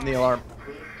 I'm hitting the alarm.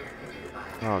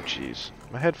 Oh, jeez.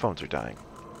 My headphones are dying.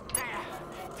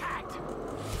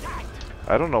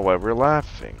 I don't know why we're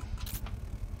laughing.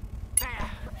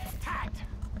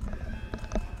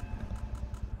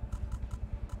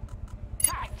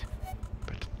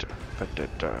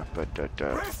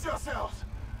 Brace yourselves.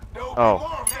 There'll be Oh.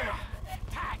 more of them.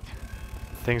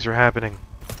 Things are happening.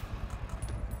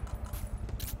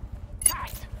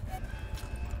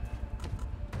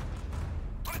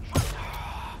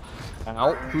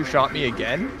 Ow. Who shot me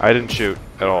again? I didn't shoot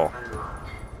at all.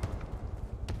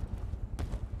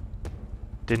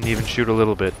 Didn't even shoot a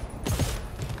little bit.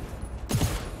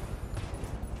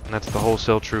 And that's the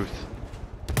wholesale truth.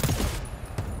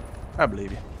 I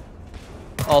believe you.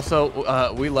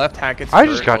 Also, we left Hackett's. I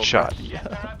just turret got over shot.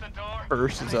 at the,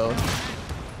 first zone.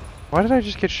 Why did I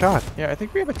just get shot? Yeah, I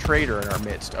think we have a traitor in our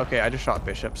midst. Okay, I just shot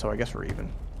Bishop, so I guess we're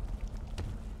even.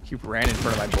 He ran in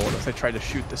front of my bullet as I tried to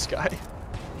shoot this guy.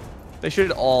 They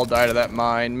should all die to that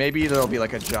mine. Maybe there'll be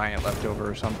like a giant left over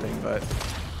or something, but...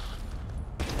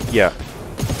 Yeah.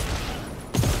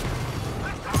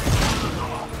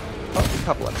 Oh, a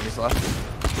couple enemies left.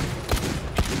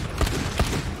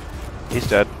 He's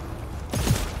dead.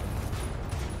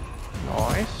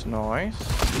 Nice, nice.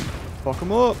 Fuck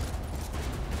him up.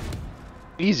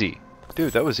 Easy.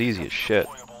 Dude, that was easy as shit.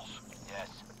 Yes.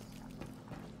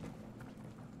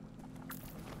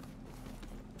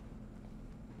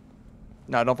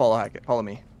 No, don't follow Hackett. Follow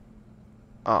me.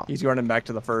 Oh. He's running back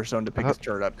to the first zone to pick his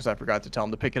turret up because I forgot to tell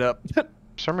him to pick it up. For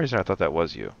some reason I thought that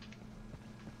was you.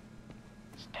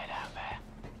 Stay down there.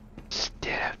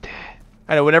 Stay out there.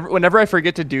 I know. Whenever I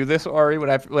forget to do this, Ari,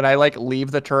 when I like leave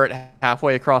the turret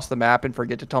halfway across the map and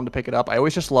forget to tell him to pick it up, I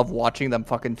always just love watching them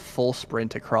fucking full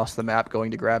sprint across the map going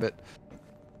to grab it.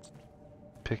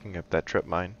 Picking up that trip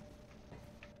mine.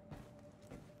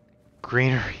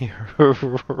 Greenery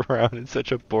around in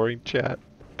such a boring chat.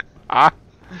 Ah!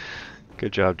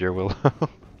 Good job, dear Willow.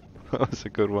 That was a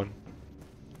good one.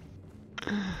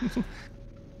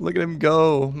 Look at him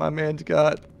go. My man's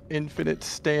got infinite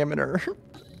stamina.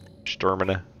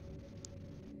 Stamina.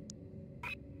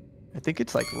 I think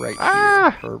it's like right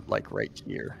Ah! here. Or like right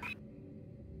here.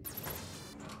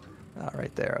 Ah,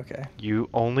 right there. Okay. You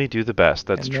only do the best.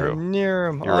 That's And true. then near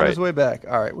him. You're on right. his way back.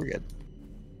 All right, we're good.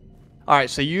 All right,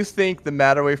 so you think the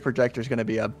matter wave projector is going to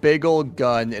be a big old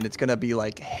gun, and it's going to be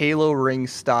like Halo Ring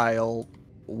style,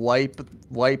 wipe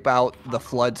out the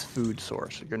Flood's food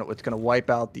source. It's going to wipe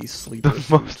out these sleepers'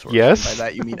 food most- sources. yes. By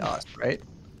that you mean us, right?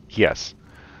 Yes.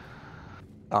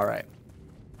 All right.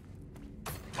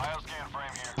 Bioscan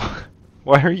frame here.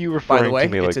 Why are you By referring the way, to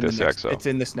me like it's in this, the next, Exo? it's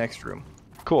in this next room.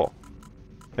 Cool.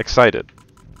 Excited.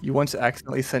 You once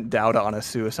accidentally sent Dowda on a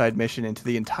suicide mission into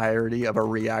the entirety of a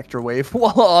reactor wave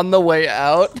while on the way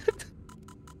out.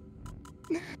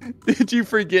 Did you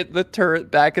forget the turret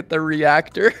back at the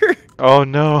reactor? Oh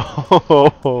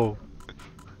no.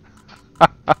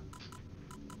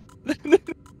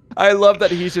 I love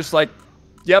that he's just like,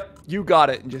 yep, you got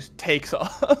it, and just takes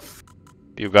off.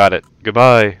 You got it.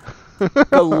 Goodbye.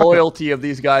 The loyalty of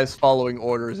these guys following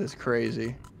orders is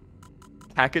crazy.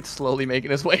 Hackett's slowly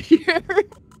making his way here.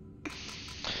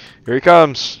 Here he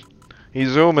comes. He's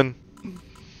zooming.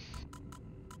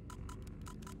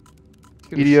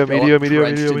 Media,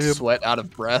 Drenched in media. sweat, out of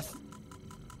breath.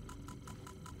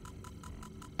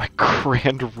 My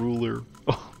grand ruler.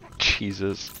 Oh,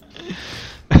 Jesus.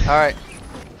 All right.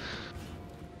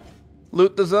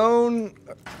 Loot the zone.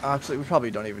 Actually, we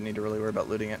probably don't even need to really worry about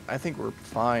looting it. I think we're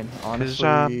fine, 'Cause I'm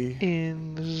honestly.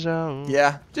 in the zone.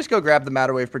 Yeah, just go grab the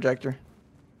matter wave projector.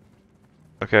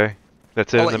 Okay.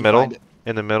 That's it I'll in the let you middle? find it.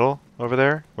 In the middle? Over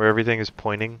there? Where everything is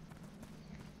pointing?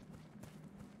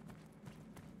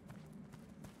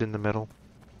 In the middle?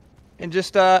 And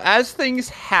just as things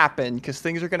happen, because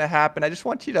things are going to happen, I just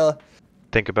want you to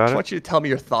think about I it. want you to tell me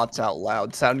your thoughts out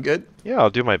loud. Sound good? Yeah, I'll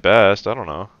do my best. I don't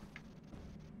know.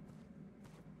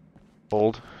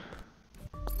 Hold.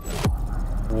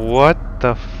 What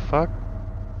the fuck?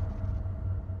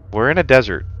 We're in a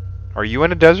desert. Are you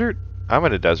in a desert? I'm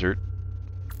in a desert.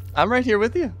 I'm right here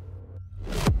with you.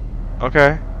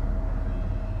 Okay.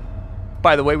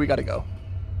 By the way, we gotta go.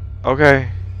 Okay.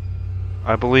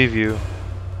 I believe you.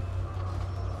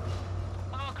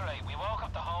 Oh, great. We woke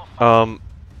up the whole f-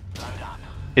 Load up.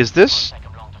 Is this Take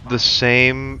 'em long to the find.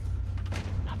 same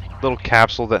Nothing around little here.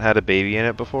 capsule that had a baby in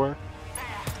it before?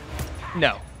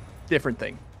 No, different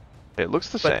thing. It looks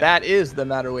the But same. that is the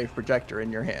matter wave projector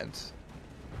in your hands.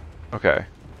 Okay.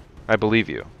 I believe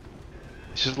you.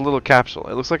 It's just a little capsule.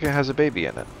 It looks like it has a baby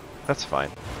in it. That's fine.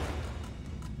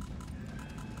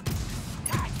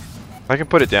 I can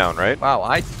put it down, right? Wow,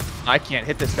 I can't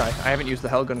hit this guy. I haven't used the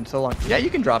hell gun in so long. Yeah, you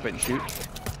can drop it and shoot.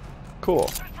 Cool.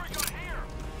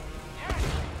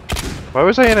 Why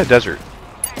was I in a desert?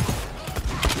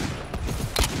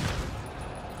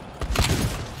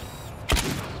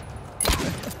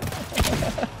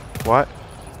 What?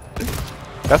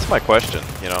 That's my question,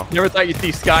 you know? Never thought you'd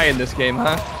see Sky in this game,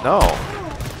 huh? No.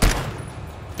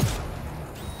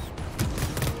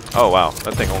 Oh wow,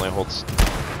 that thing only holds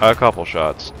a couple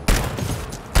shots.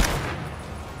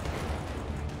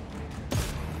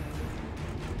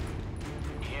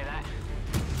 You hear that?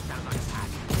 Sounds like a pack.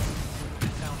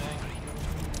 Sound angry.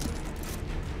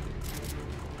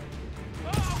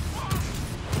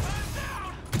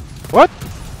 What?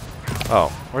 Oh,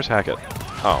 where's Hackett?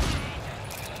 Oh,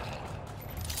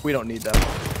 We don't need them.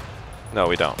 no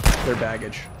we don't. They're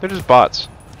baggage. They're just bots.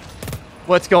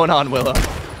 What's going on, Willow?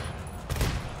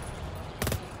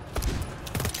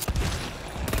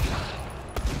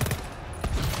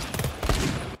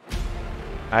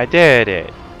 I did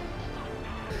it.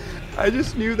 I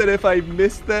just knew that if I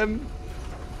missed them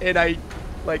and I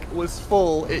like was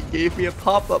full, it gave me a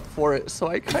pop-up for it, so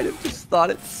I kind of just thought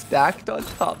it stacked on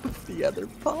top of the other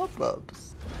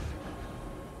pop-ups.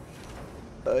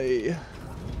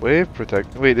 Wave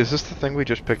protect. Wait, is this the thing we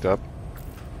just picked up?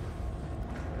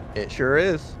 It sure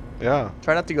is. Yeah.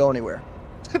 Try not to go anywhere.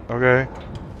 Okay.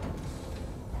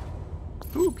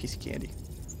 Ooh, piece of candy.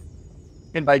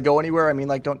 And by go anywhere, I mean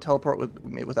like don't teleport with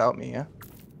me without me, yeah?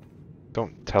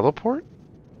 Don't teleport?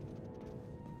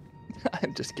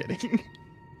 I'm just kidding.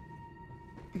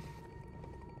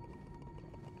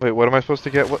 Wait, what am I supposed to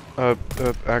get? What?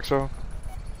 Axo?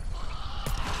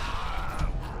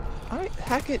 Alright,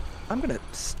 Hackett, I'm gonna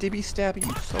stibby stab you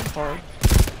so hard.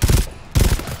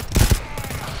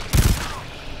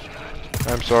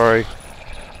 I'm sorry.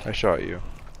 I shot you.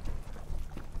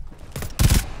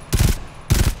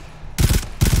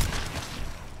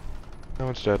 No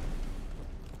one's dead.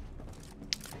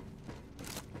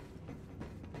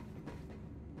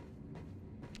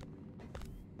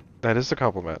 That is a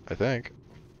compliment, I think.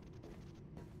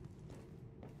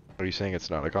 Are you saying it's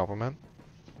not a compliment?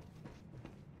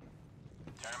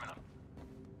 Terminal.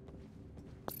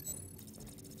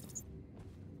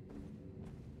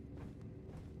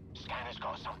 Scanner's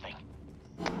got something.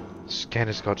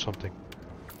 Scanner's got something.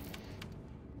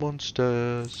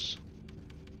 Monsters.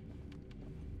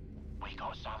 We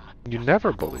got some. You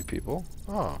never bully people.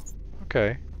 Oh,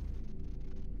 okay.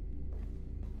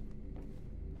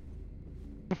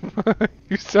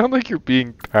 You sound like you're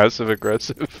being passive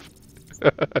aggressive.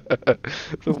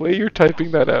 The way you're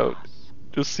typing that out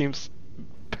just seems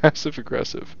passive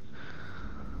aggressive.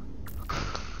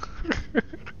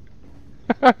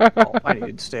 Oh, I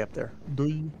needed to stay up there.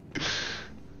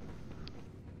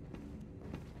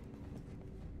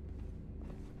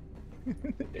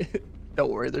 Don't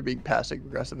worry, they're being passive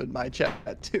aggressive in my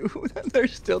chat too. They're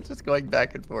still just going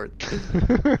back and forth.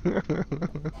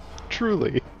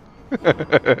 Truly.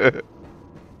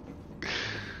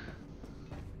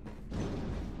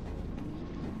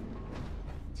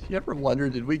 You ever wonder,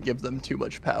 did we give them too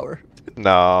much power?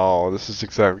 No, this is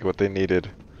exactly what they needed.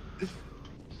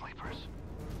 Sleepers.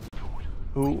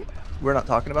 Who? We're not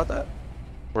talking about that?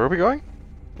 Where are we going?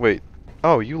 Wait.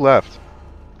 Oh, you left.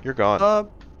 You're gone.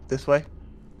 This way.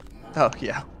 Oh,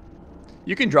 yeah.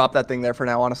 You can drop that thing there for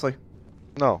now, honestly.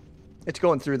 No. It's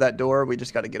going through that door. We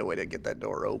just got to get a way to get that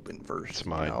door open first. It's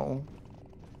mine. You know?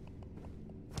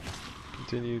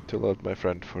 Continue to love my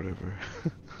friend forever.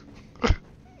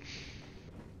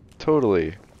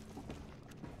 Totally.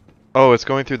 Oh, it's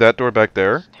going through that door back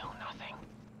there? Still nothing.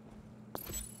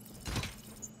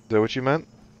 Is that what you meant?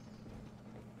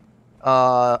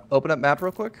 Open up map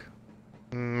real quick.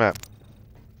 Map.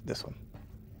 This one.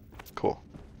 Cool.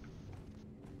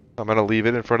 I'm gonna leave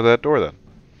it in front of that door then.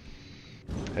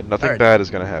 And nothing Alright. bad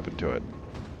is gonna happen to it.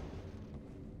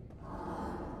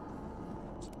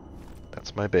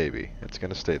 That's my baby. It's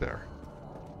gonna stay there.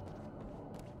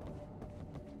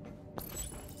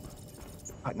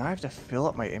 Now I have to fill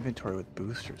up my inventory with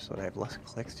boosters so that I have less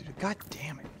clicks to do. God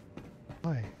damn it.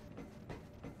 Why?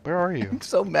 Where are you? I'm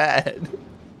so mad.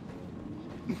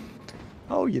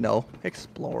 Oh, you know,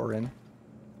 exploring.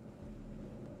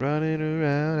 Running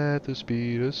around at the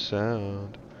speed of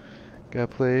sound.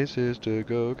 Got places to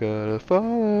go, gotta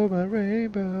follow my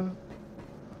rainbow.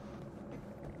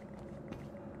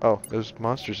 Oh, there's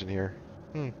monsters in here.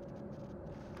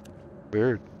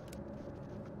 Weird.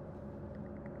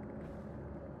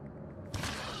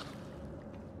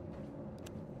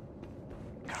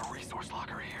 Got a resource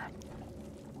locker here.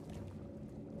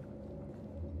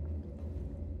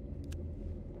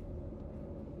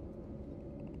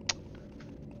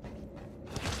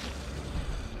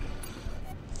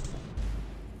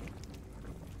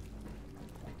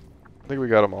 I think we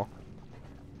got them all.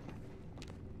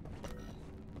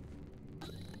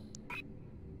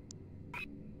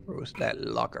 Where's that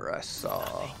locker I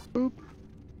saw? Boop.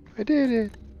 I did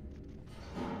it.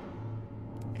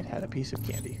 It had a piece of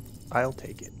candy. I'll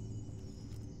take it.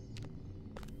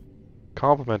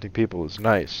 Complimenting people is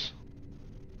nice.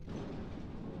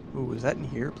 Ooh, is that in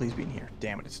here? Please be in here.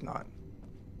 Damn it, it's not.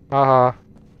 Haha.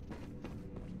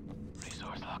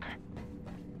 Resource locker.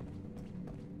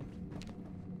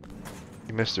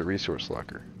 You missed a resource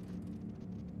locker.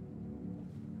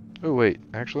 Oh wait,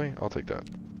 actually, I'll take that.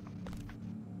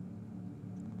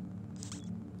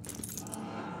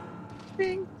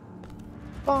 Bing.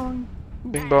 Bong.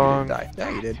 Bing You bong. didn't die. Yeah,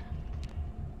 you did.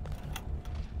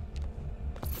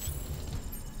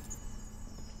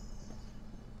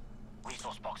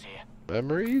 Resource box here.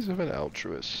 Memories of an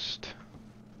altruist.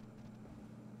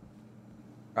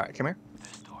 Alright, come here.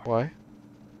 This door. Why?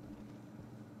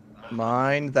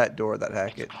 Mind that door that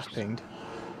Hackett just pinged.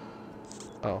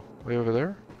 Oh, way over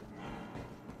there?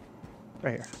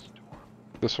 Right here.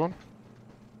 This one?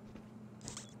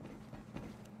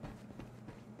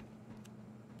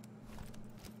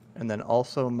 And then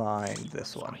also mind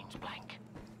this one. Screen's blank.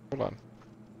 Hold on.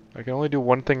 I can only do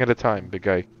one thing at a time, big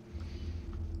guy. I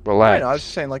Relax. know, I was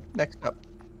just saying, like, next up.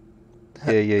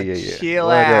 Yeah. Chill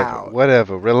whatever, out.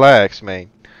 Whatever. Relax, man.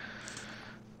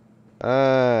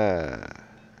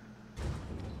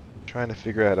 Trying to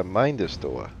figure out how to mine this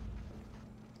door.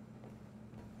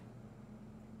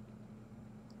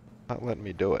 Not letting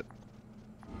me do it.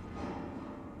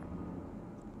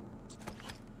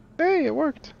 Hey, it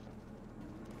worked.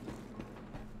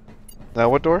 Now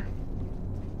what door?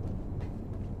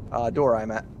 Door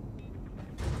I'm at.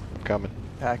 I'm coming.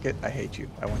 Hackett, I hate you.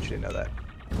 I want you to know that.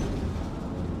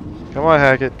 Come on,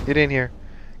 Hackett. Get in here.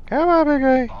 Come on, big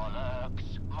guy.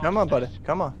 Bollocks. Come on, buddy.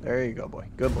 Come on. There you go, boy.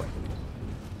 Good boy.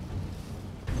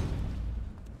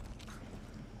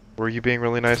 Were you being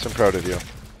really nice? I'm proud of you.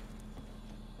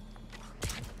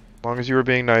 As long as you were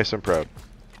being nice, I'm proud.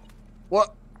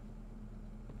 What?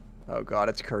 Oh god,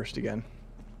 it's cursed again.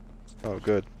 Oh,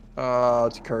 good. Oh,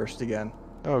 it's cursed again.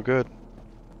 Oh, good.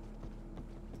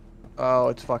 Oh,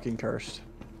 it's fucking cursed.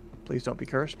 Please don't be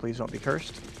cursed. Please don't be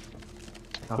cursed.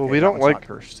 Okay, we that don't one's like- not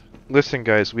cursed. Listen,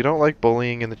 guys, we don't like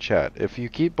bullying in the chat. If you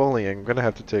keep bullying, I'm gonna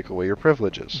have to take away your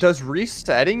privileges. Does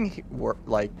resetting work,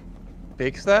 like,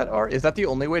 fix that, or is that the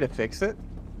only way to fix it?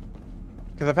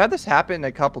 Because I've had this happen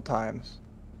a couple times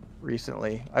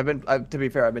recently. To be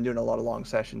fair, I've been doing a lot of long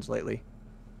sessions lately.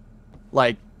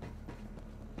 Like,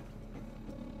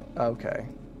 okay,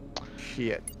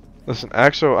 shit. Listen,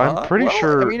 Axo, I'm pretty well,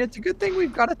 sure. I mean, it's a good thing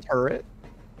we've got a turret.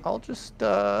 I'll just,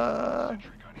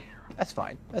 that's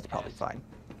fine. That's probably fine.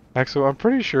 Axo, I'm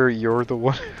pretty sure you're the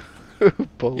one who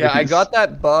bullies. Yeah, I got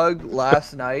that bug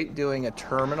last night doing a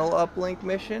terminal uplink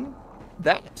mission.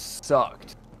 That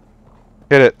sucked.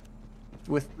 Hit it.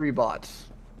 With 3 bots.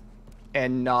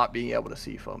 And not being able to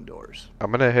see foam doors.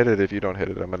 I'm gonna hit it if you don't hit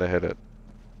it. I'm gonna hit it.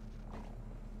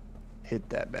 Hit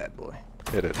that bad boy.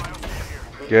 Hit it.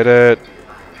 Get it.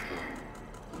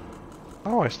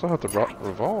 Oh, I still have the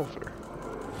revolver.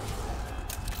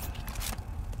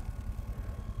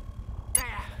 There.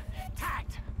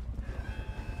 Tagged.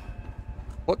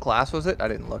 What class was it? I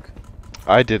didn't look.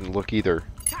 I didn't look either.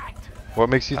 Tagged. What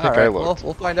makes you think I Alright, well, looked?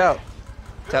 we'll find out.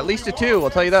 It's at least a 2, I'll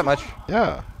tell you that much.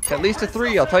 Yeah. It's at least a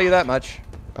 3, I'll tell you that much.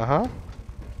 Uh-huh.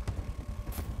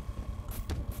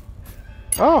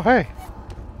 Oh, hey.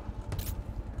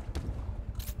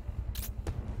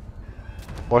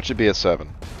 Watch it be a 7.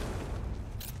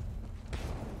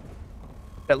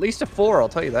 At least a 4, I'll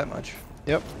tell you that much.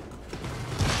 Yep.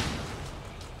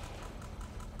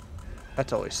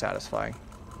 That's always satisfying.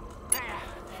 There.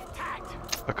 Tagged.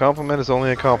 A compliment is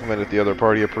only a compliment if the other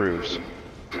party approves.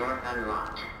 Door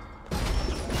unlocked.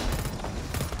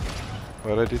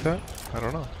 Why'd I do that? I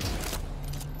don't know.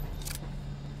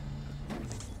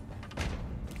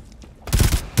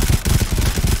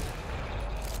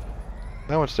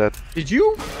 That one's dead. Did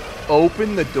you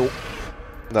open the door?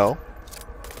 No.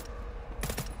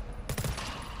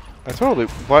 I totally.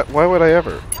 Why would I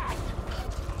ever?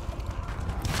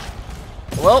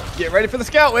 Well, get ready for the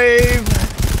scout wave.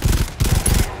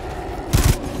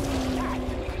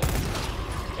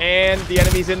 And the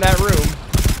enemy's in that room.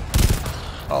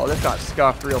 Oh, this got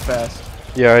scuffed real fast.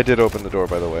 Yeah, I did open the door,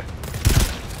 by the way.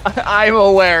 I'm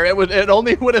aware. It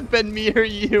only would have been me or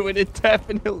you, and it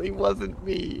definitely wasn't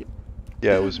me.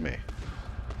 Yeah, it was me.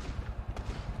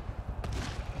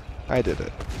 I did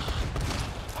it.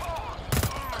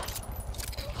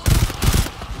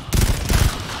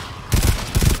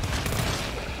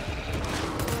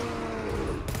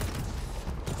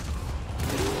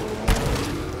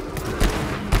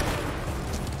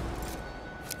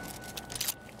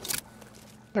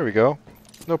 There we go.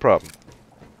 No problem.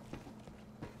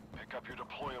 Pick up your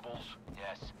deployables.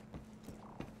 Yes.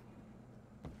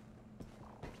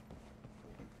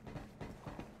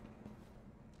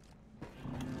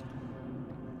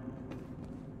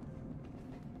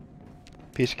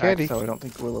 Piece of candy. So I don't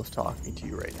think Willow's talking to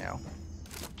you right now.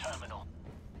 Terminal.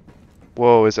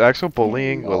 Whoa, is Axel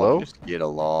bullying Willow? Just get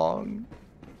along.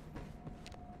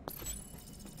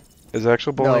 Is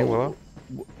Axel bullying No,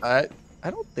 Willow? I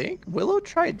don't think Willow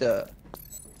tried to,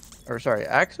 or sorry,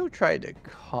 Axel tried to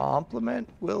compliment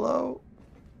Willow,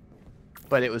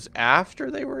 but it was after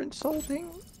they were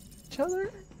insulting each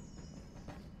other.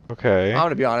 Okay. I'm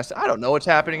gonna be honest, I don't know what's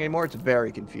happening anymore. It's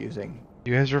very confusing.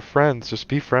 You guys are friends. Just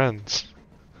be friends.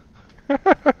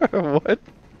 What?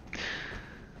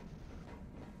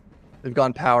 They've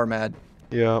gone power mad.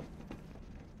 Yeah.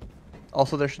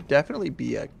 Also, there should definitely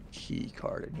be a key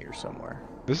card in here somewhere.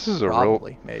 This is a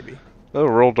Probably, maybe.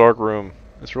 real dark room.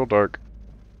 It's real dark.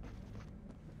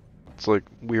 It's like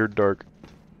weird dark.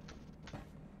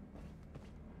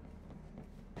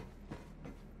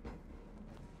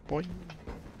 Boing.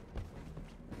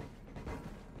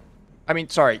 I mean,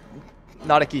 sorry,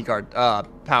 not a key card.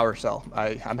 Power cell.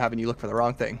 I'm having you look for the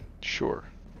wrong thing. Sure.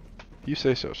 You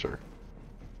say so, sir.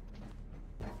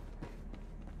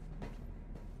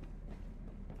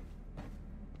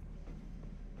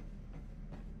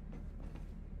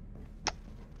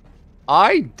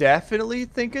 I definitely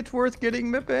think it's worth getting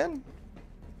MIP in.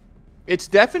 It's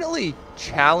definitely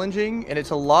challenging, and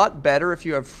it's a lot better if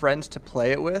you have friends to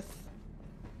play it with.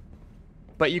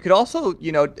 But you could also,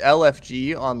 you know,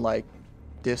 LFG on, like,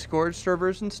 Discord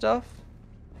servers and stuff.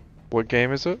 What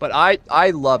game is it? But I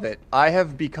love it.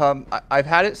 I've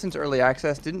had it since early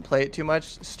access, didn't play it too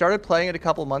much. Started playing it a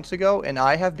couple months ago, and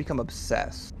I have become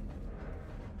obsessed.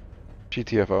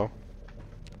 GTFO.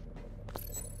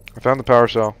 I found the power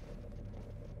cell.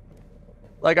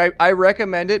 Like, I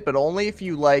recommend it, but only if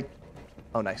you like...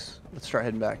 Oh, nice. Let's start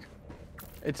heading back.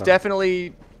 It's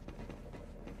definitely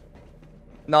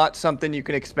not something you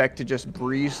can expect to just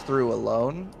breeze through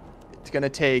alone. It's going to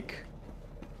take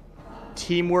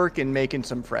teamwork and making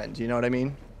some friends, you know what I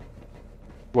mean?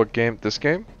 What game? This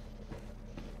game?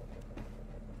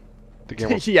 The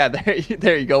game. Yeah,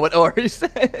 there you go. What Ori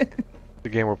said. The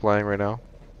game we're playing right now.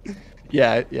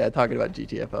 Yeah, talking about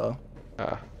GTFO.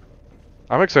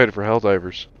 I'm excited for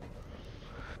Helldivers.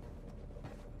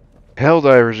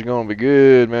 Helldivers are gonna be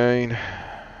good, man.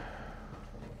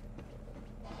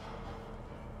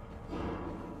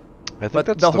 I think But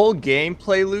that's the whole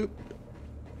gameplay loop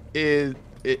is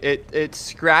it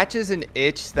scratches an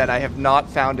itch that I have not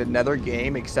found another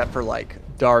game except for like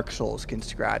Dark Souls can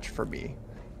scratch for me.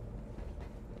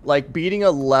 Like beating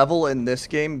a level in this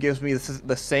game gives me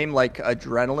the same like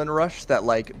adrenaline rush that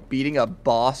like beating a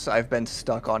boss I've been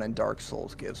stuck on in Dark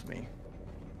Souls gives me.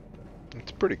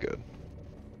 It's pretty good.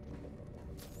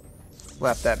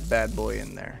 Slap that bad boy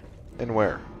in there. And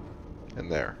where? In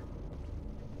there.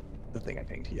 The thing I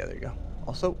pinged. Yeah, there you go.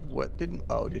 Also, what didn't...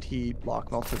 Oh, did he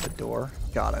lock melt the door?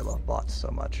 God, I love bots so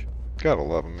much. Gotta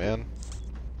love him, man.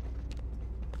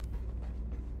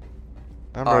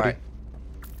 I'm All ready. right.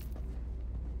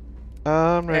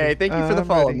 I'm ready. Hey, thank you for the I'm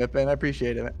follow, ready. Mippin. I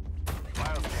appreciate it.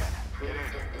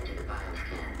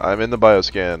 I'm in the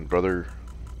bioscan, brother.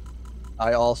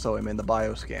 I also am in the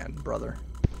bioscan, brother.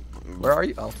 Where are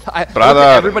you? Oh, I look Brother.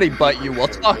 at everybody but you while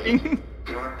talking.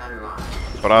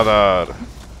 Brother.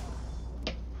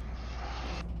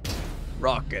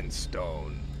 Rock and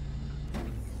stone.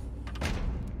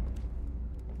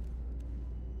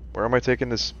 Where am I taking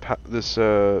this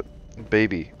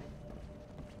baby?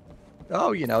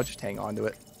 Oh, you know, just hang on to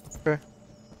it. Okay.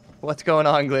 What's going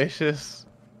on, Glacius?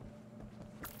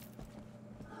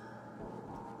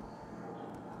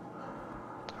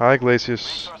 Hi,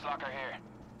 Glacius. Resource locker here.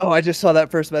 Oh, I just saw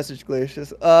that first message,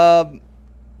 Glacius.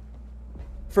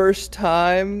 First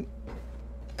time,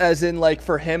 as in like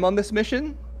for him on this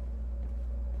mission.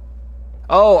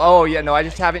 Oh yeah, no, I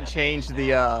just haven't changed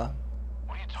the What are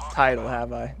you talking title, about?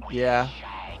 have I? Yeah,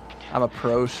 I'm a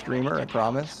pro streamer, I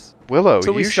promise. Willow,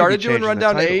 So we you should started be doing changing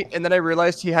Rundown the title. 8, and then I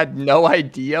realized he had no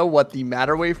idea what the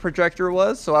matter wave projector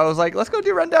was, so I was like, let's go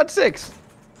do Rundown 6.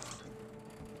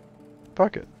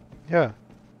 Fuck it. Yeah.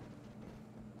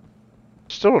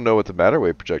 Still don't know what the matter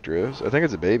wave projector is. I think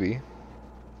it's a baby.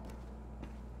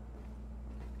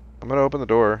 I'm gonna open the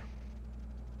door.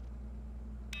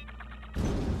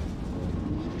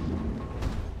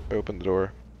 Open the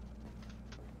door.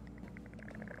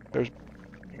 There's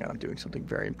Hang on, I'm doing something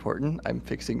very important. I'm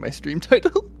fixing my stream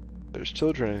title.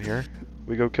 children in here.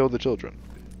 We go kill the children.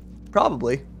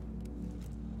 Probably.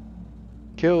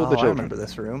 Kill the I children. remember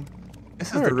this room. This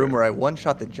is the Murder. room where I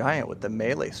one-shot the giant with the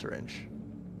melee syringe.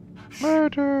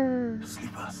 Murder.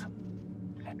 Sleepers.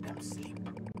 Let them sleep.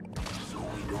 So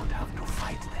we don't have to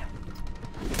fight them.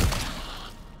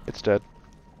 It's dead.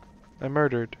 I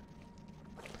murdered.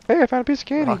 Hey, I found a piece of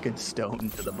candy. Rockin' stone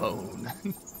to the bone.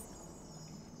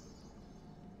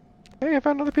 Hey, I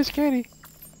found another piece of candy.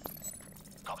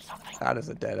 Got something. That is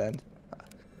a dead end.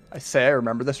 I say I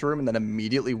remember this room and then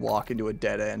immediately walk into a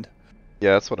dead end.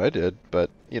 Yeah, that's what I did. But,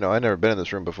 you know, I've never been in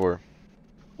this room before.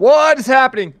 What is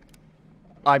happening?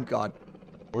 I'm gone.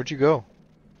 Where'd you go?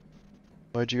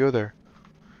 Why'd you go there?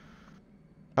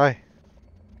 Hi.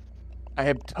 I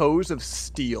have toes of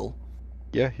steel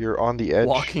Yeah, you're on the edge.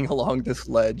 walking along this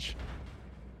ledge.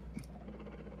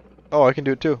 Oh, I can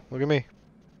do it too. Look at me.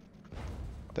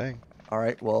 Dang. All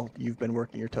right, well, you've been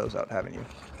working your toes out, haven't you?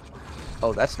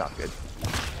 Oh, that's not good.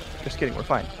 Just kidding, we're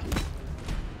fine.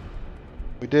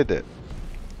 We did it.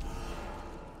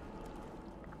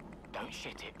 Don't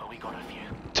shit it, but we got a few.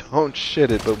 Don't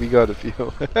shit it, but we got a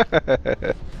few.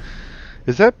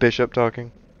 Is that Bishop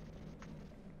talking?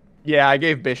 Yeah, I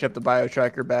gave Bishop the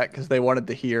bio-tracker back because they wanted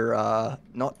to hear,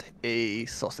 not a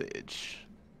sausage.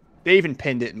 They even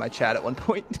pinned it in my chat at one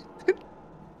point.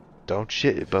 Don't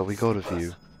shit it, but we got a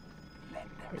few.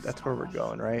 Wait, that's where we're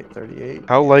going, right? 38?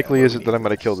 How Yeah, likely we're is it that I'm leaving.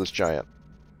 gonna kill this giant?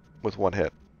 With one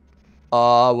hit.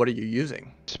 What are you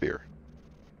using? Spear.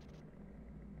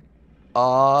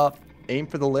 Aim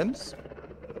for the limbs?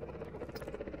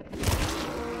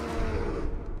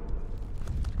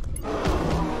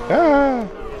 Ah!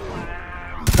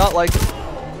 Not like...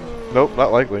 Nope,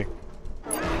 not likely.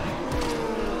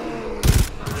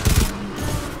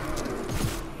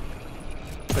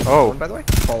 Oh. By the way,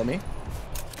 follow me.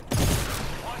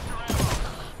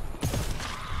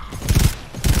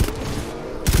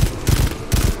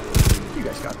 You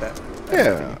guys got that.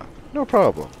 Yeah, no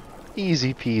problem.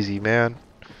 Easy peasy, man.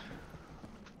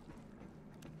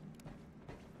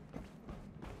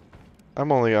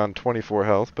 I'm only on 24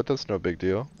 health, but that's no big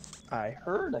deal. I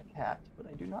heard a cat, but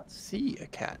I do not see a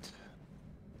cat.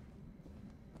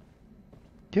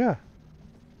 Yeah.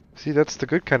 See, that's the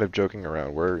good kind of joking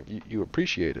around, where you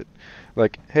appreciate it.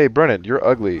 Like, hey, Brennan, you're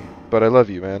ugly, but I love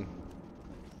you, man.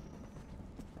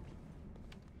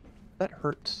 That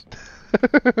hurts.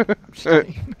 I'm just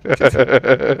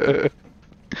kidding.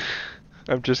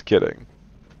 I'm just kidding.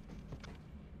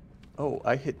 Oh,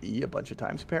 I hit E a bunch of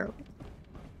times apparently.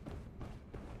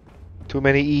 Too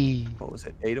many E. What was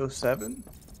it? 807?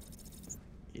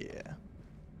 Yeah.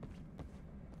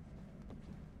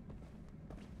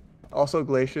 Also,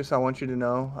 Glacius, I want you to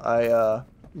know, I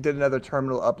did another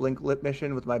terminal uplink lit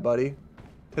mission with my buddy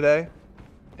today,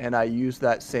 and I used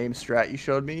that same strat you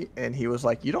showed me, and he was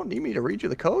like, "You don't need me to read you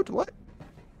the code? What?"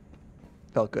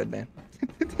 Felt good, man.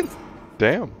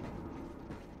 Damn.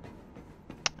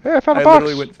 Hey, I found a I box.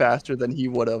 literally went faster than he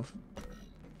would have,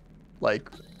 like,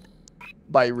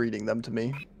 by reading them to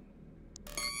me.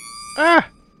 Ah!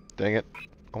 Dang it.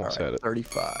 Almost All right, had it.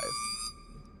 35.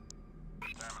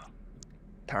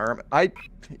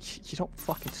 You don't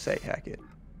fucking say, Hackett.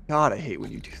 God, I hate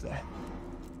when you do that.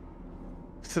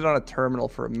 Sit on a terminal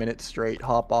for a minute straight,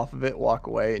 hop off of it, walk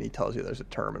away, and he tells you there's a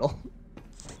terminal.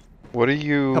 What are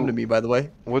you... Come to me, by the way.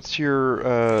 What's your,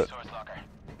 Resource locker.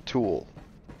 tool?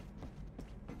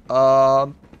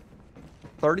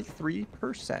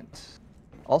 33%.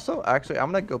 Also, actually,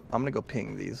 I'm gonna go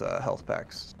ping these health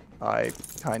packs. I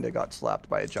kind of got slapped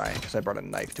by a giant because I brought a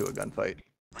knife to a gunfight.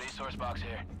 Resource box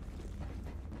here.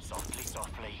 Softly,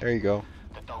 softly. There you go.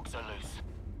 The dogs are loose.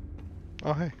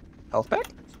 Oh, hey. Health pack?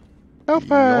 Health Yoink.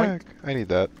 pack! I need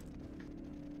that.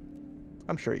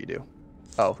 I'm sure you do.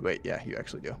 Oh, wait, yeah, you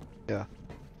actually do. Yeah.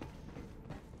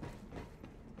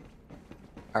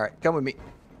 All right, come with me.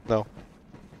 No.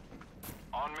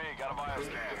 On me, got a bioscan.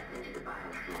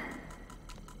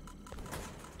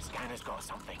 has got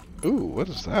something. Ooh, what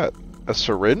is that? A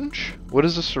syringe? What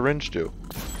does a syringe do?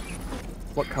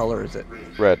 What color is it?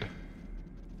 Red.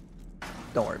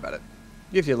 Don't worry about it.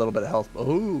 Gives you a little bit of health.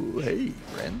 Oh, hey,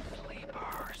 friend.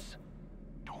 Sleepers.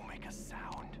 Don't make a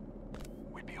sound.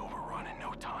 We'd be overrun in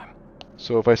no time.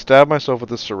 So if I stab myself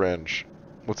with a syringe,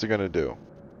 what's it gonna do?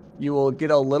 You will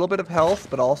get a little bit of health,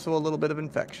 but also a little bit of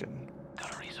infection.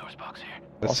 Got a resource box here.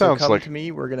 That Also, sounds come like... to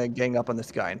me. We're gonna gang up on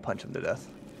this guy and punch him to death.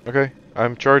 Okay,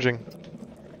 I'm charging.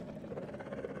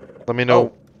 Let me know.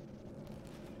 Oh.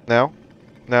 Now?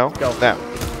 Now? Go. Now.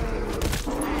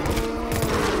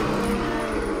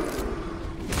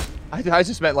 I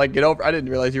just meant like get over. I didn't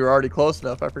realize you were already close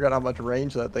enough. I forgot how much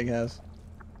range that thing has.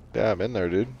 Yeah, I'm in there,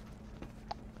 dude.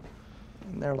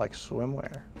 And they're like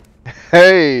swimwear.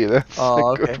 Hey, that's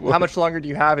Oh, a good okay. one. How much longer do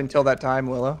you have until that time,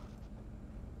 Willow?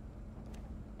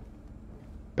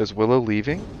 Is Willow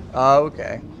leaving? Oh,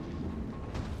 okay.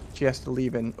 She has to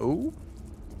leave in. Ooh.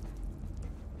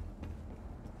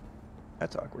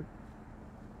 That's awkward.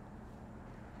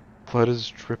 Blood is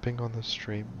dripping on the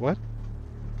stream. What?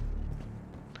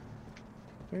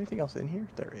 Is there anything else in here?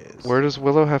 There is. Where does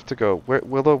Willow have to go?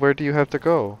 Willow, where do you have to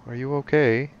go? Are you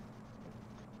okay?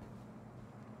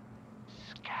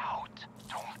 Scout.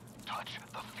 Don't touch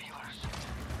the feelers.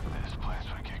 This place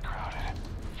would get crowded.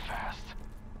 Fast.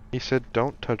 He said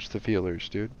don't touch the feelers,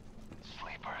 dude.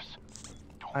 Sleepers.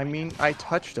 Don't I mean, I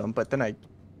touched him, but then I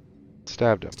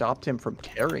Stabbed him. stopped him from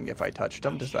caring if I touched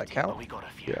him. Does that count? We got a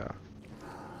few. Yeah.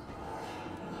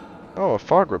 Oh, a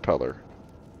fog repeller.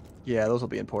 Yeah, those will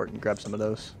be important. Grab some of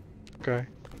those. Okay.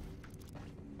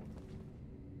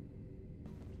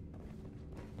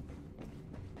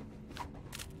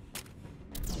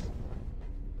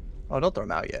 Oh, don't throw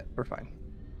them out yet. We're fine.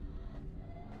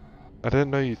 I didn't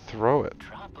know you throw it.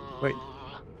 Wait.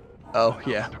 Oh,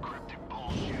 yeah. Cryptic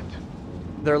bullshit.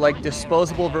 They're like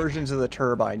disposable versions of the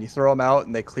turbine. You throw them out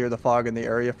and they clear the fog in the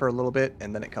area for a little bit,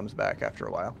 and then it comes back after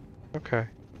a while. Okay.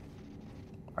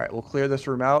 All right, we'll clear this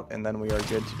room out, and then we are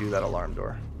good to do that alarm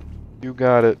door. You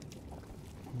got it,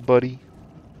 buddy.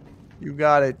 You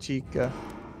got it, Chica.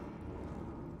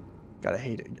 Gotta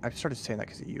hate it. I started saying that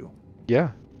because of you.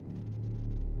 Yeah.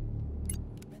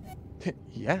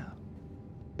 Yeah.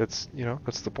 That's, you know,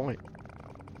 that's the point.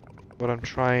 What I'm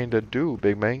trying to do,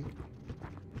 big man.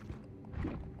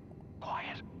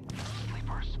 Quiet.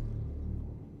 Sleepers.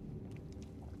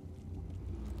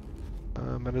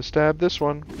 I'm gonna stab this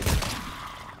one.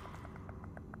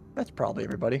 That's probably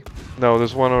everybody. No,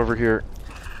 there's one over here.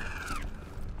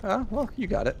 Well, you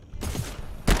got it.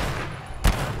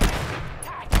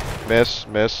 Miss,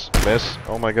 miss, miss.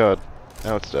 Oh my god.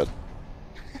 Now it's dead.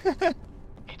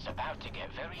 It's about to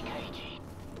get very cagey.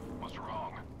 What's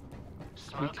wrong?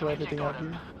 We kill everything out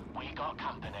here? We got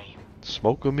company.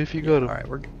 Smoke 'em if you got 'em. All right,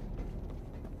 we're.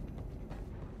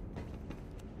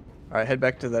 All right, head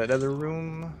back to that other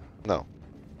room, No.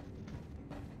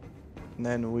 and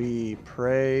then we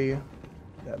pray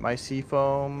that my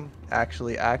seafoam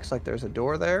actually acts like there's a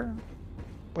door there.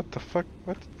 What the fuck?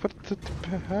 What the,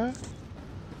 huh?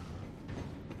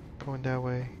 Going that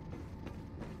way.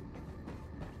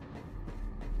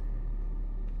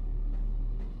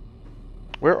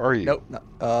 Where are you? Nope.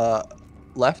 No,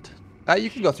 left. You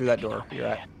can go through that door. You're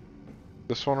at.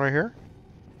 This one right here?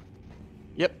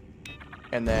 Yep.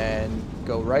 And then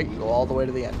go right. Go all the way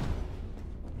to the end.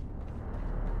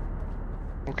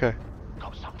 Okay.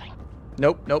 Got something.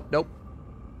 Nope. Nope. Nope.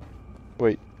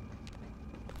 Wait.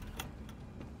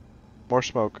 More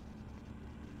smoke.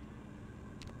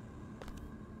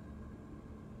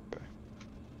 Okay.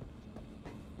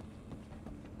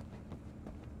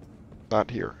 Not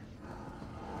here.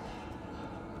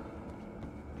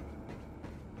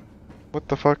 What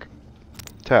the fuck?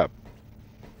 Tab.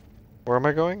 Where am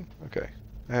I going? Okay.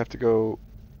 I have to go...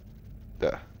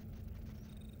 Duh.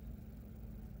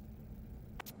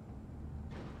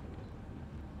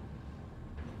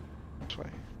 This way.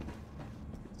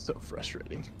 So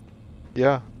frustrating.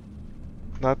 Yeah.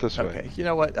 Not this way. Okay. You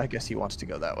know what? I guess he wants to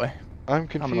go that way. I'm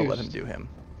confused. I'm gonna let him do him.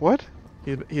 What?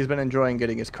 He's been enjoying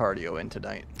getting his cardio in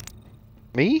tonight.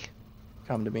 Me?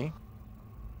 Come to me.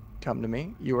 Come to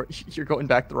me. You're going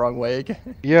back the wrong way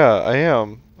again. Yeah, I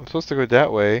am. I'm supposed to go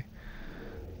that way.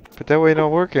 But that way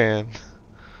not working.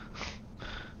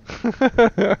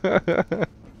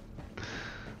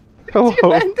 Hello.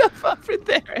 You end up over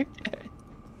there again.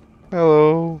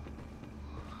 Hello.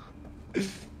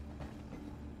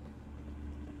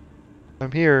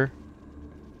 I'm here.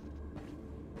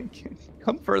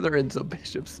 Come further in so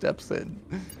Bishop steps in.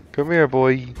 Come here,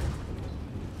 boy.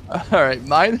 Alright,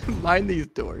 mind these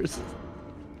doors.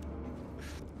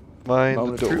 Mind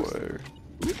Moment the of door.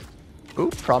 truth. Ooh,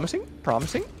 promising,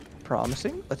 promising,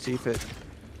 promising. Let's see if it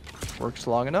works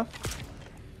long enough.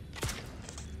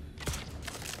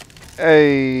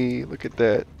 Hey, look at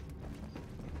that.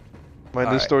 Mind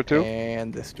All this right, door too?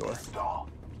 and this door.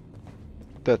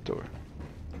 That door.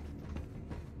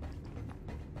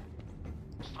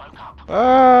 Smoke up.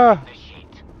 Ah! The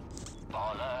heat.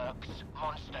 Bollocks.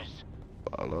 Monsters.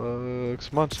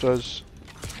 Bollocks, monsters.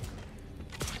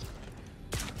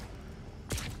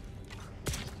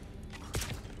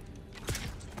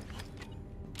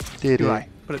 Did it? Right,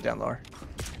 put it down lower.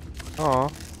 Aw.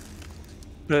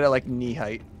 Put it at like knee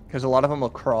height, because a lot of them will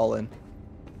crawl in.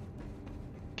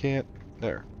 Can't.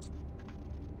 There.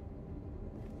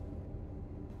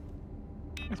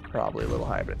 It's probably a little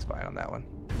high, but it's fine on that one.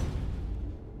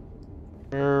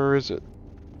 Where is it?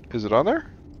 Is it on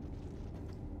there?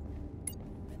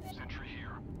 Sentry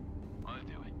here. I'll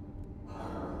do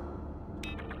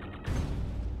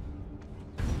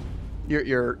it.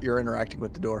 You're interacting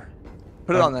with the door.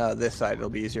 Put it on this side. It'll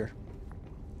be easier.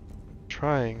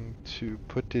 Trying to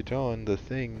put it on the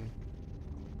thing.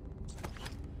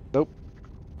 Nope.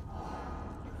 I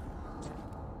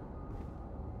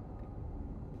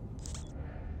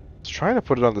was trying to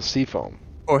put it on the seafoam.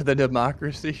 Or the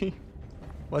democracy.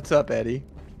 What's up, Eddie?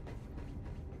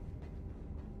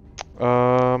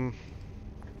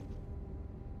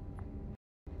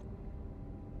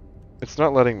 It's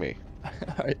not letting me.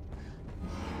 Alright,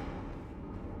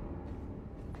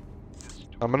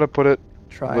 I'm gonna put it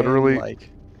try literally. and, like.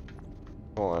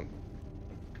 Hold on.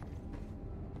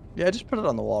 Yeah, just put it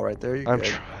on the wall right there. You're I'm good.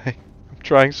 trying. I'm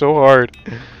trying so hard.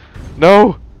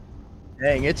 No.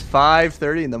 Dang, it's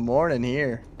 5:30 in the morning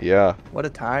here. Yeah. What a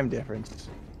time difference.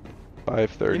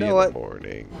 5:30 You know in what? the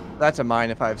morning. That's a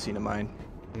mine if I've seen a mine.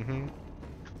 Mm-hmm.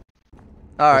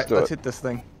 Alright, do let's it. hit this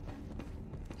thing.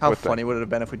 How What thing? funny would it have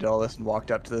been if we did all this and walked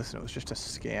up to this and it was just a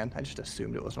scan? I just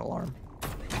assumed it was an alarm.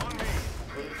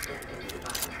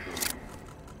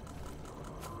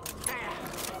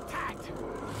 Tagged.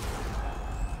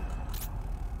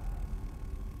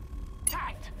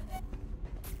 Tagged.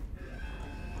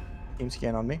 Team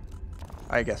scan on me.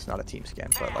 I guess not a team scan,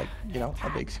 but like, you know, a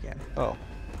big scan. Oh.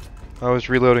 I was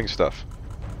reloading stuff.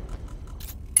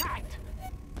 Tagged.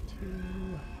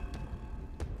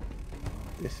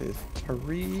 This is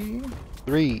 3.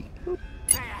 3.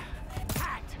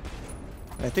 Tagged.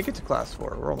 I think it's a class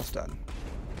 4. We're almost done.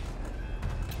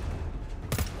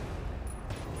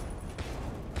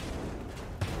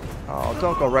 Oh,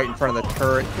 don't go right in front of the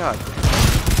turret. God.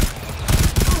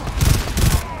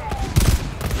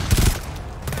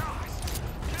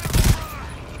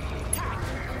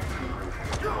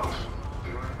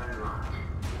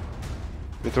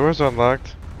 The door's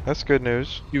unlocked. That's good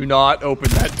news. Do not open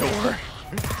that door.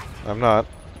 I'm not.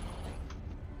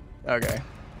 Okay.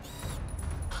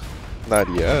 Not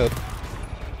yet.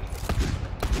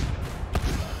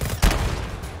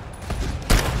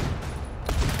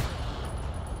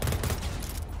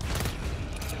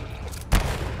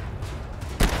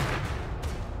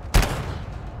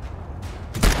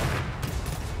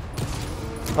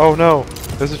 Oh no,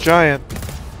 there's a giant.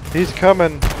 He's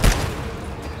coming.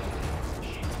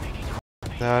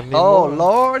 Not anymore. Oh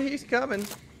Lord, he's coming.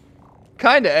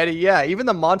 Kinda, Eddie. Yeah, even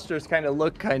the monsters kind of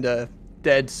look kind of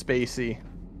dead spacey.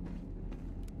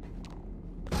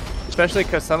 Especially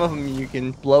because some of them you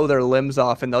can blow their limbs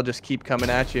off and they'll just keep coming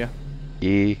at you.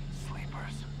 E.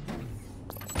 Sleepers.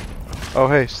 Oh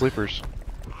hey, sleepers.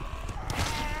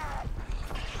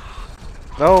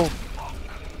 No.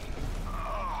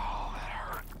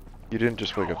 You didn't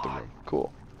just wake up the room.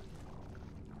 Cool.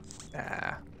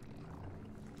 Ah.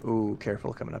 Ooh,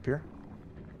 careful coming up here.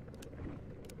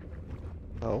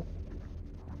 No.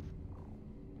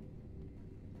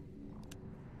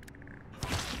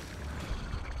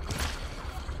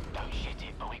 Don't shit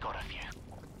it, but we got a few.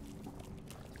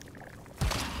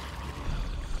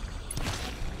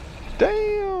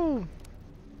 Damn.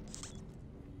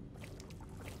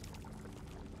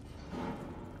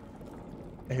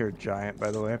 I hear a giant, by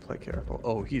the way. Play careful.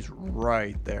 Oh, he's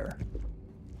right there.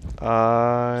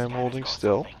 I'm holding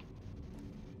still.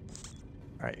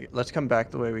 Alright, let's come back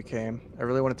the way we came. I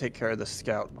really want to take care of the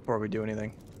scout before we do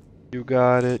anything. You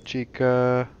got it,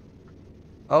 Chica.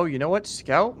 Oh, you know what?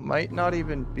 Scout might not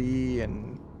even be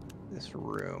in this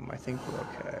room. I think we're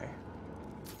okay.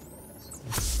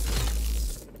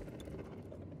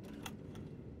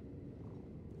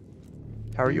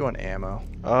 How are you on ammo?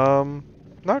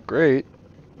 Not great.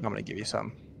 I'm gonna give you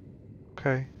some.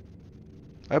 Okay.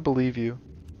 I believe you.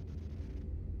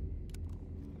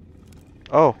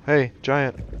 Oh, hey,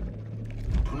 giant.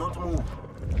 Do not move.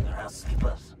 There are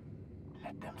sleepers.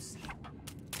 Let them sleep.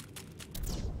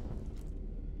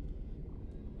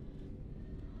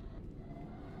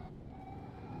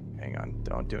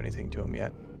 Don't do anything to him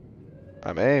yet.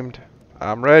 I'm aimed.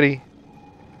 I'm ready.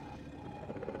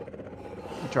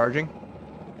 You charging?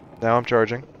 Now I'm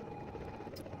charging.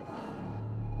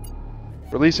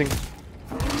 Releasing.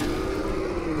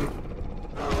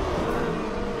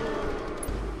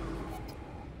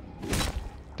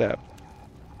 Stab.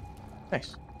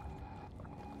 Nice.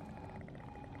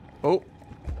 Oh,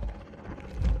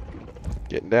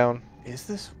 Getting down. is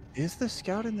the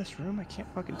scout in this room? I can't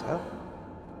fucking tell.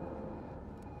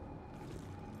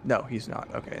 No, he's not.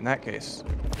 Okay, in that case.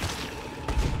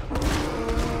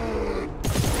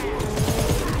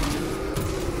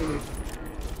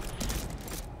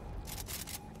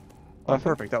 Oh, Nothing.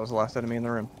 perfect. That was the last enemy in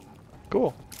the room.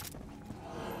 Cool.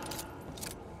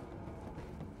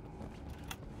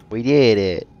 We did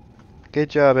it. Good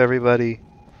job, everybody.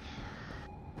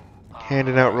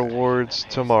 Handing out rewards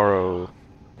tomorrow.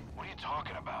 What are you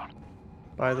talking about?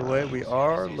 By the way, we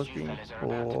are looking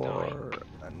for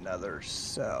another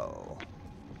cell.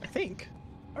 I think.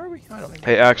 Are we? I don't think.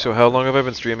 Hey, Axel, how long have I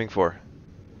been streaming for?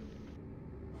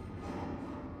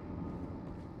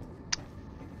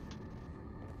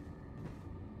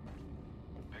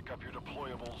 Pick up your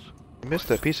deployables. I missed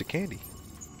that piece of candy.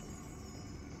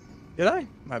 Did I?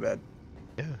 My bad.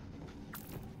 Yeah.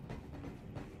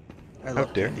 I How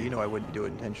love dare candy. you. You know I wouldn't do it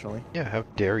intentionally. Yeah, how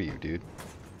dare you, dude.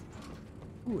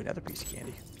 Ooh, another piece of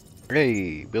candy.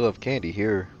 Hey, bill of candy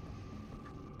here.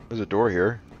 There's a door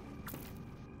here.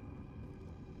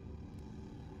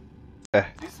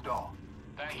 This door.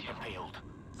 Keep it peeled.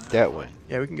 That way.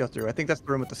 Yeah, we can go through. I think that's the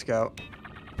room with the scout.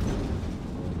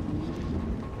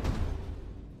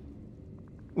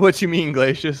 What you mean,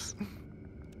 Glacius?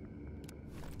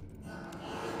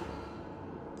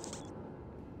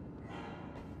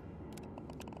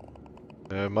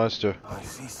 Master. I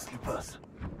see slippers.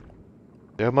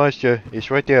 Yeah, Master.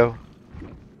 It's right there.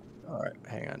 Alright,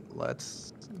 hang on.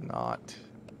 Let's not.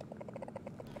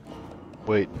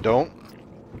 Wait, don't.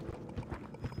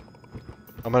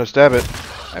 I'm gonna stab it.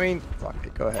 I mean, fuck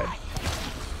it. Go ahead.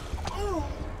 Oh,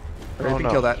 Hurry up and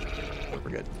no. kill that.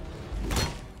 We're good.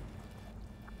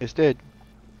 It's dead.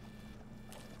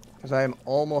 Because I am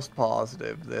almost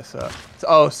positive this,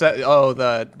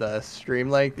 the stream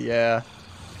length, yeah.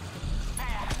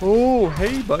 Oh,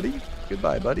 hey, buddy.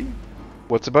 Goodbye, buddy.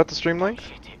 What's about the stream length?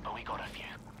 But we got a few.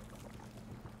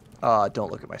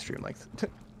 Don't look at my stream length.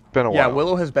 Been a while. Yeah,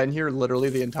 Willow has been here literally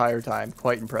the entire time.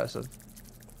 Quite impressive.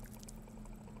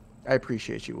 I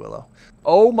appreciate you, Willow.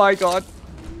 Oh my god.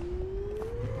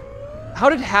 How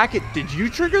did Hackett? Did you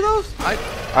trigger those?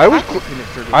 I was Hackett didn't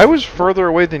trigger I those. was further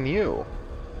away than you.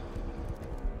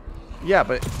 Yeah,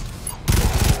 but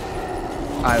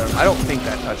I don't think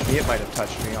that touched me. It might have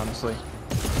touched me, honestly.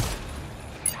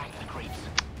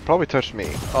 Probably touched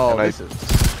me. Oh, and this is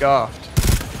scuffed.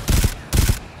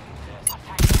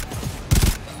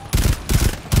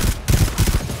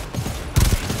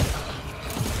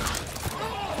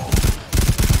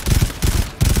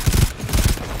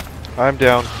 I'm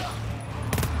down.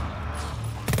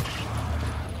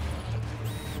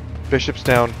 Bishop's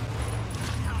down.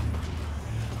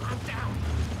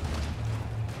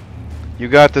 You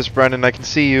got this, Brendan. I can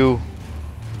see you.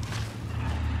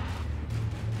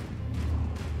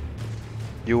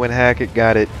 You and Hackett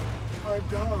got it. I'm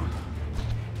down.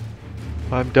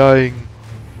 I'm dying.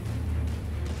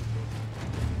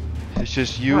 It's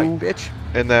just you Hi, bitch.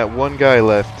 and that one guy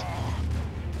left.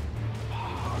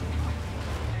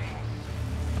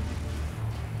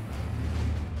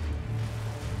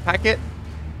 Hackett.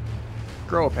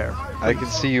 Grow a pair. I can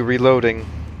see you reloading.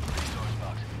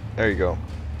 There you go.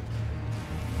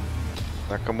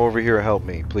 Now come over here and help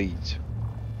me, please.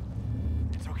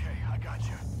 It's okay. I got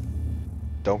you.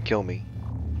 Don't kill me.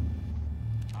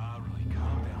 Really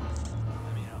calm down.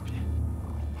 Let me help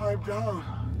you. I'm down.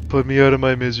 Put me out of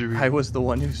my misery. I was the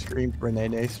one who screamed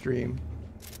Renee stream.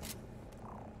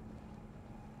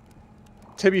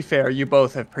 To be fair, you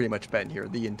both have pretty much been here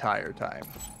the entire time.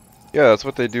 Yeah, that's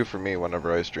what they do for me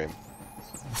whenever I stream.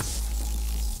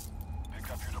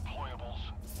 Pick up your deployables.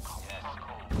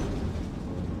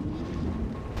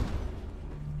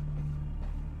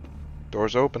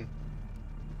 Doors open.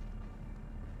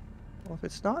 Well, if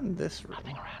it's not in this room,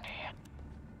 Around here.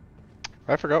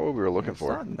 I forgot what we were looking it's not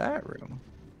for. in that room.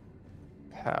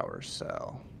 Power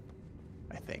cell,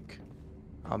 I think.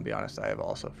 I'll be honest, I have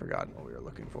also forgotten what we were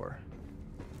looking for.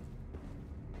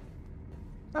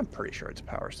 I'm pretty sure it's a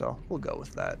power cell. We'll go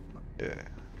with that. Yeah.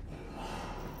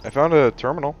 I found a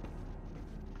terminal.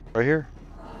 Right here.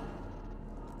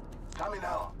 Tell me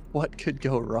now. What could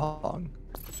go wrong?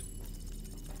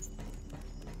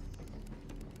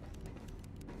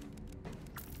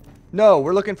 No,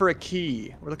 we're looking for a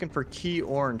key. We're looking for key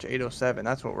orange 807.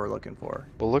 That's what we're looking for.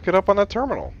 Well, look it up on that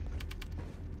terminal.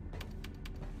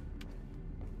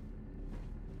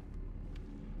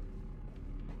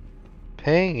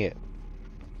 Hang it,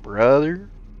 brother.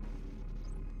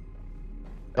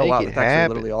 Oh wow, Make it that's actually happen.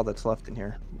 literally all that's left in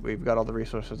here. We've got all the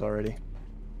resources already.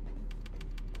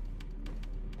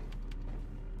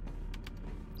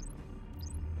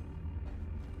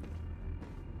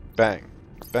 Bang.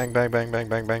 Bang, bang, bang, bang,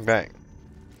 bang, bang, bang.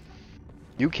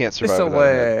 You can't survive This without a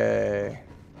head. away.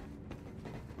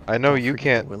 I know Don't you forget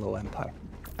can't. the Willow Empire.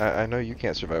 I know you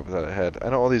can't survive without a head. I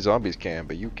know all these zombies can,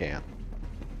 but you can't.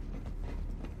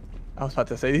 I was about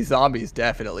to say these zombies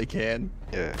definitely can.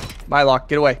 Yeah. Mylock,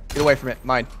 get away. Get away from it.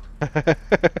 Mine.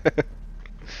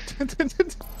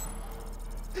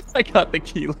 I got the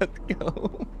key. Let's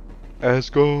go. Let's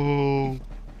go.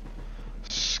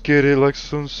 Skitty like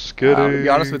some skitty. To be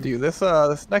honest with you, this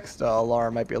next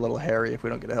alarm might be a little hairy if we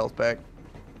don't get a health pack.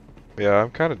 Yeah, I'm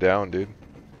kind of down, dude.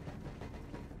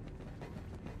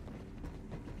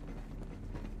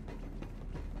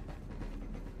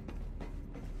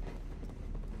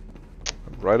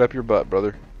 Right up your butt,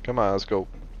 brother. Come on, let's go.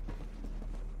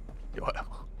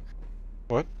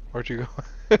 What? Where'd you go?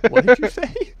 What did you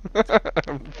say?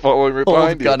 I'm following right Pull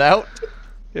behind the you. gun out.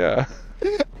 Yeah.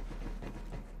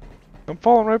 I'm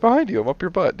following right behind you. I'm up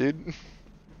your butt, dude.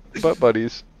 Butt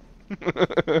buddies.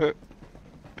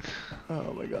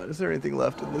 Oh my god, is there anything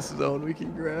left in this zone we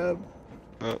can grab?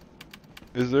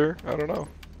 Is there? I don't know.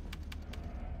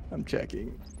 I'm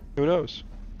checking. Who knows?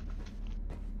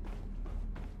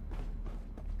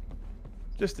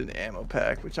 Just an ammo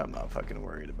pack, which I'm not fucking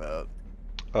worried about.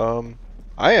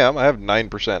 I am. I have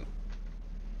 9%.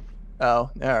 Oh,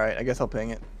 alright, I guess I'll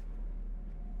ping it.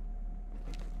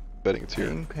 Betting it's here.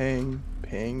 Ping, ping,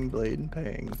 ping, blade, and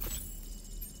ping.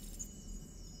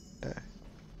 Yeah.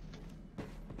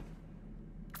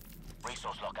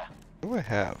 Resource locker. What do I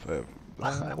have?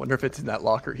 I wonder if it's in that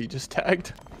locker he just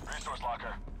tagged. Resource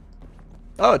locker.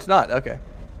 Oh, it's not. Okay.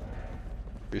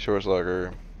 Resource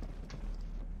logger.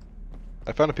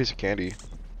 I found a piece of candy.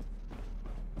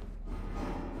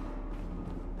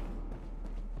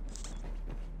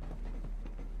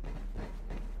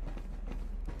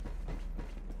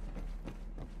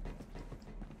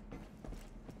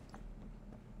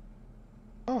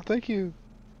 Oh, thank you.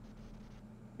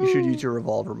 You should use your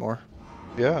revolver more.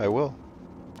 Yeah, I will.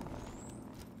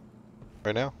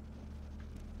 Right now.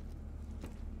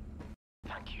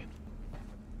 Thank you.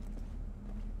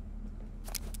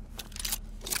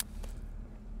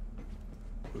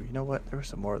 Ooh, you know what? There were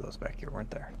some more of those back here,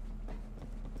 weren't there?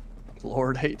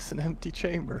 Lord hates an empty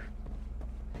chamber.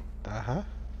 Uh-huh.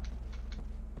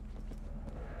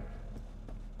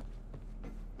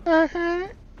 Uh-huh.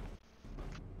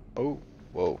 Oh,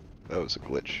 whoa. That was a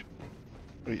glitch.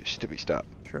 Oh, you stippy stop.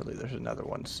 Surely there's another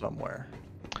one somewhere.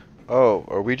 Oh,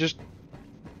 are we just...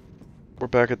 We're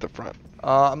back at the front.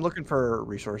 I'm looking for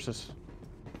resources.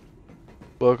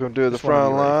 Welcome to the Just wanna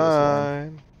front be ready for this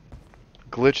line. line.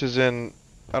 Glitch is in...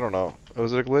 I don't know.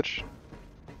 Was it a glitch?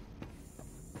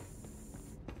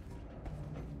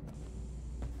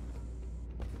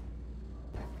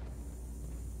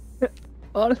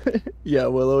 Yeah,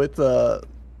 Willow, it's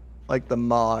like the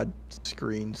mod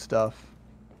screen stuff.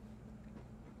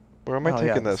 Where am I Oh, taking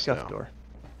yeah, the this scuff now? door.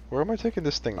 Where am I taking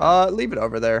this thing now? Leave it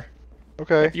over there.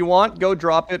 Okay. If you want, go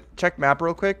drop it. Check map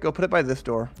real quick. Go put it by this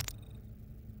door.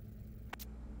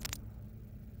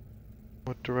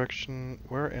 What direction?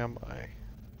 Where am I?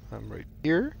 I'm right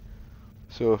here.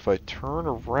 So if I turn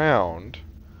around,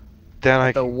 then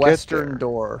I The can western get there.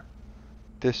 door.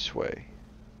 This way.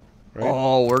 Right?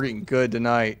 Oh, we're getting good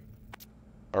tonight.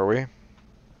 Are we?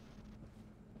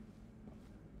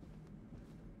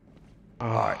 Oh,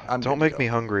 Alright, I'm don't good to make go. me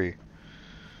hungry.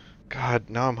 God,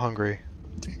 now I'm hungry.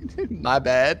 My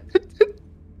bad.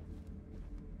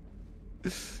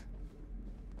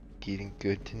 Eating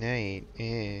good tonight.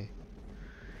 Eh.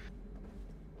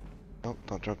 Nope,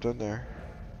 don't drop down there.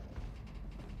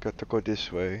 Got to go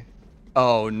this way.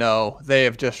 Oh no, they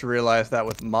have just realized that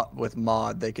with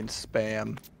mod they can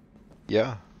spam.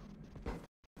 Yeah.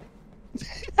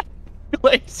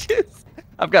 Glacius,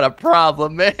 I've got a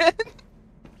problem, man.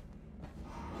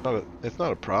 It's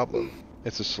not a problem.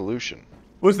 It's a solution.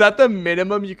 Was that the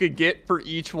minimum you could get for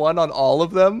each one on all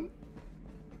of them?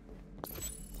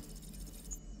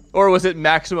 Or was it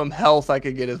maximum health I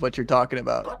could get is what you're talking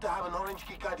about? Got to have an orange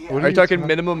key card here. What Are you talking talking-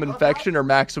 minimum infection or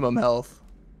maximum health?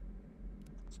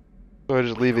 So I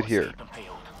just leave it here. Safe and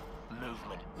field.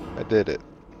 Movement. I did it.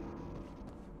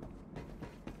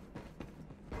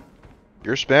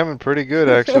 You're spamming pretty good,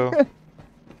 Axel.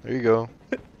 There you go.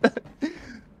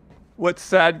 What's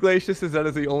sad, Glacius, is that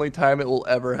is the only time it will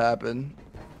ever happen.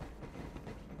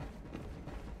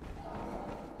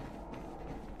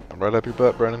 I'm right up your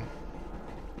butt, Brennan.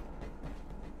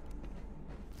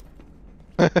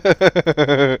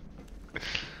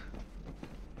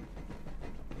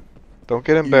 Don't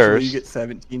get embarrassed. Usually you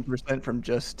get 17% from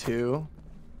just 2.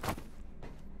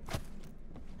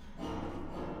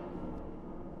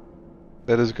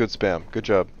 That is good spam. Good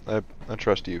job. I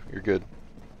trust you. You're good.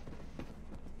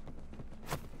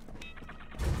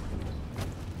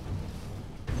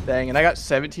 Dang, and I got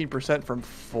 17% from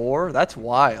 4? That's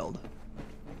wild.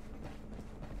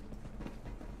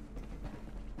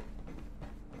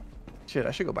 Shit,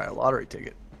 I should go buy a lottery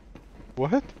ticket.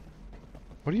 What?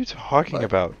 What are you talking What?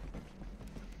 about?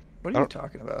 What are you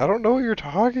talking about? I don't know what you're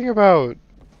talking about.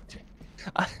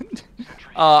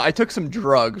 I took some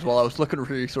drugs while I was looking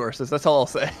for resources. That's all I'll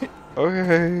say.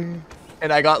 Okay.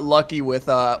 And I got lucky with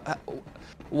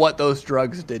what those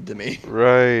drugs did to me.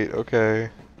 Right.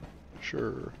 Okay.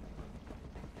 Sure.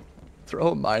 Throw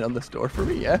a mine on this door for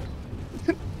me, yeah?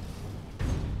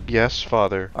 Yes,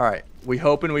 Father. All right. We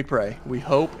hope and we pray. We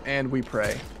hope and we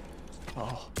pray.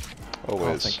 Oh.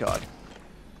 Always. Oh, thank God.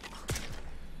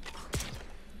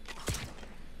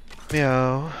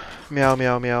 Meow. Meow,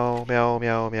 meow, meow, meow,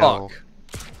 meow, meow. Fuck.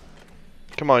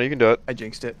 Come on, you can do it. I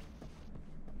jinxed it.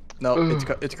 No,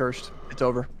 it's cursed. It's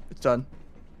over. It's done.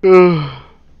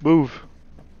 Move.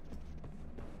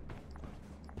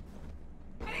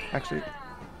 Actually,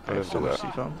 I I have didn't so do much that.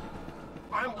 seafoam.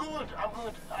 I'm good.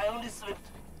 I only slipped.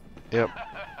 Yep.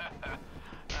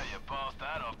 You passed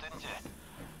that off, didn't you?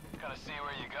 Gotta see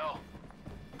where you go.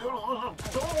 Don't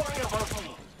worry about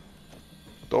me.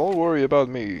 Don't worry about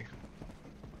me.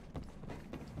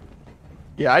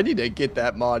 Yeah, I need to get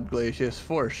that mod, Glacius,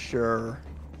 for sure.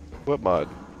 What mod?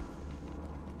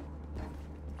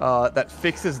 That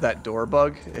fixes that door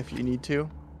bug if you need to.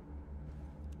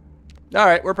 All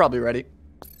right, we're probably ready.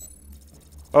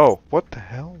 Oh, what the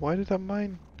hell? Why did that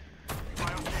mine?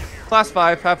 Class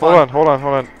 5, have fun. Hold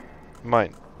on.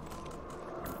 Mine.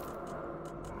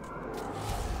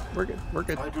 We're good. We're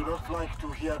good. I do not like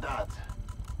to hear that.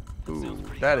 Ooh,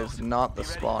 that is not the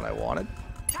spawn I wanted.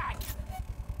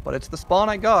 But it's the spawn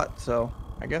I got, so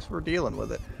I guess we're dealing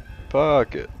with it.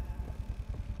 Fuck it.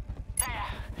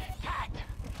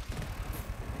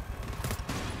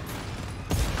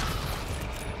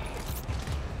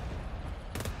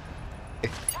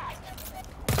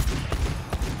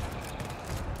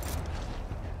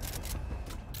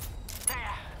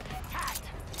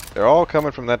 They're all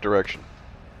coming from that direction.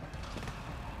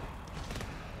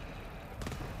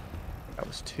 That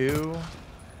was 2.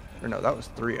 Or no, that was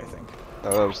 3, I think.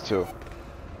 Oh, that was 2.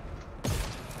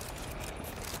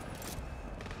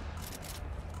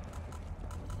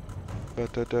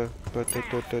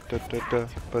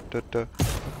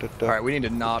 Alright, we need to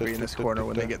not be in this corner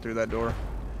when they get through that door.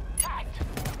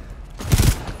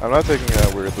 I'm not taking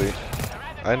that weirdly.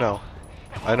 I know.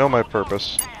 I know my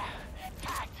purpose.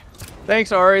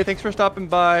 Thanks, Ari. Thanks for stopping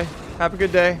by. Have a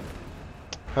good day.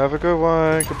 Have a good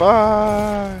one.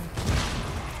 Goodbye.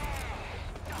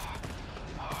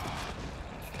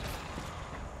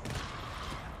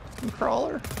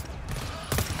 Crawler.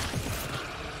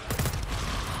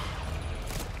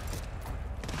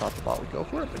 Thought the bot would go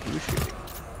for it, but he was shooting.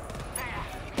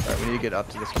 Alright, we need to get up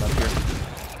to this one up here.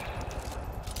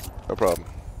 No problem.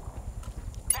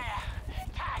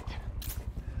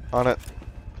 On it.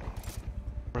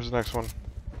 Where's the next one?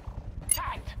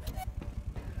 I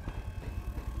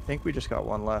think we just got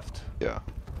one left. Yeah.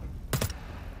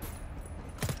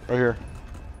 Right here.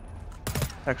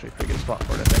 Actually, a pretty good spot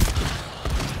for it, I think.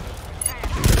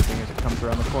 Shoot everything as it comes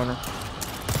around the corner.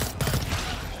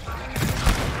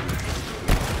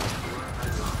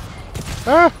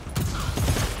 Ah!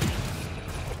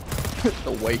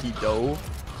 The way he dove.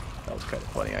 That was kind of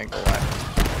funny, I ain't gonna lie.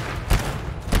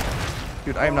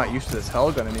 Dude, I am not used to this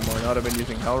hell gun anymore. Now that I've been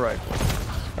using hell rifle.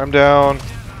 I'm down.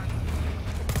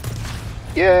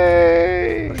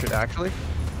 Yay! I should actually.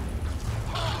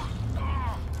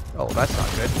 Oh, that's not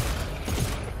good.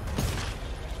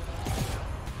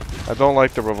 I don't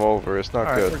like the revolver. It's not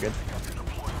Alright, good. we're good.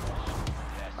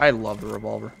 I love the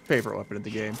revolver. Favorite weapon in the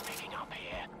game.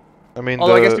 I mean,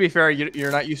 Although I guess to be fair,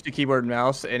 you're not used to keyboard and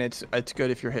mouse, and it's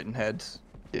good if you're hitting heads.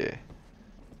 yeah.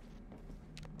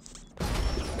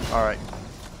 All right,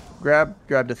 grab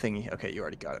the thingy. Okay, you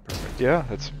already got it. Perfect. Yeah,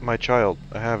 it's my child.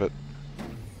 I have it.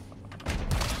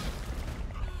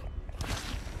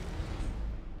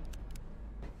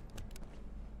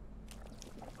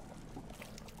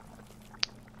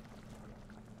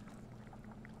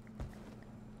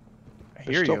 I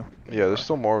hear Still, you. yeah, there's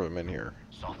still more of them in here.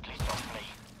 Softly, softly.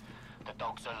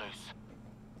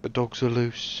 The dogs are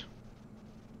loose.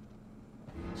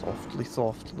 Softly,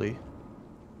 softly.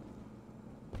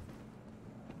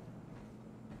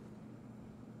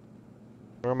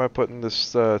 Where am I putting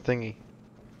this thingy?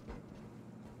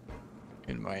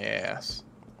 In my ass.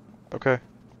 Okay.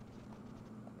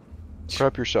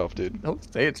 Crap yourself, dude. Don't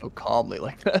say it so calmly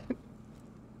like that.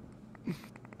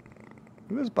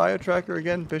 Who is Biotracker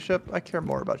again, Bishop? I care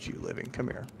more about you living. Come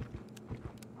here.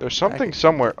 There's something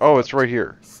somewhere. Oh, it's right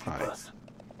here. Hi. Us.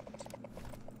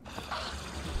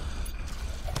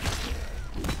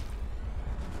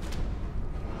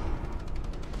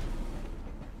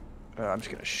 I'm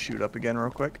just gonna shoot up again real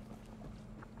quick.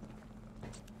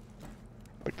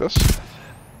 Like this?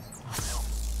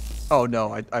 Oh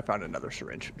no, I found another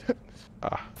syringe.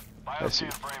 Ah. I see.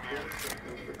 Bioscan frame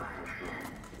here.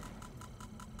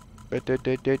 I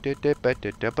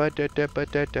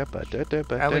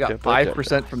only got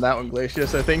 5% from that one,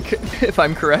 Glacius, I think, if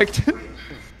I'm correct.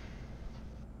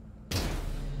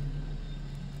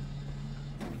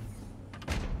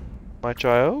 My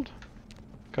child,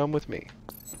 come with me.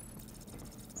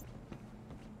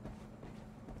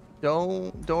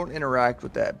 Don't interact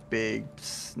with that big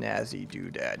snazzy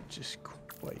doodad just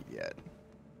quite yet.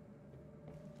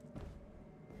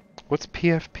 What's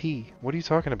PFP? What are you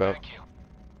talking about? Thank you.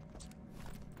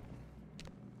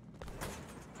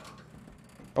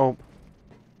 Oh,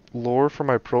 lore for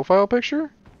my profile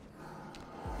picture?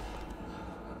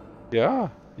 Yeah,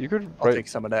 you could I'll write. take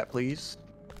some of that, please.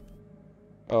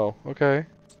 Oh, okay.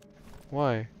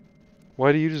 Why?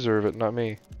 Why do you deserve it, not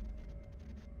me?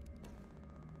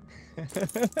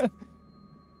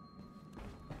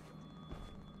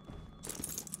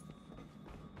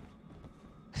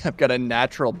 I've got a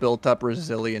natural built-up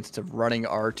resilience to running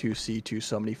R2C2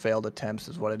 so many failed attempts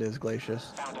is what it is,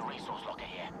 Glacius. Found a resource locker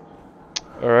here.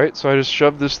 Alright, so I just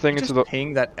shoved this thing Just into the...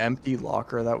 ping that empty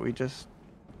locker that we just...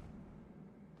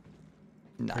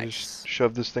 I Nice. just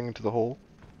shoved this thing into the hole.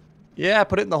 Yeah,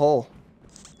 put it in the hole.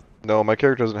 No, my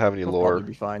character doesn't have any It'll lore. probably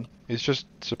be fine. He's just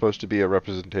supposed to be a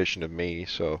representation of me,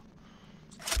 so...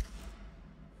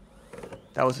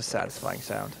 That was a satisfying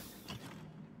sound.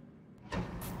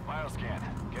 Bioscan,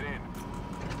 get in.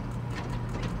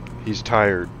 He's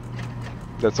tired.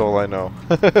 That's all I know.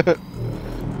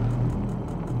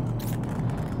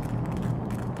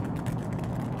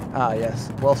 Ah, yes.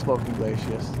 Well-spoken,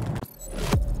 Glacius.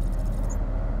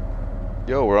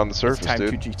 Yo, we're on the It's surface, time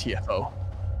dude. to GTFO.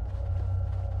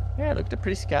 Yeah, look at the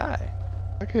pretty sky.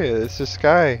 Okay, it's the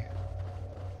sky.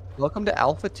 Welcome to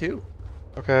Alpha 2.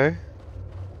 Okay.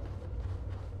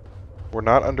 We're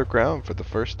not underground for the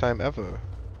first time ever.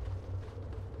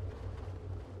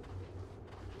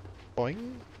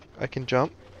 Boing. I can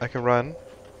jump. I can run.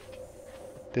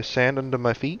 There's sand under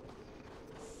my feet.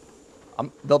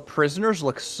 The prisoners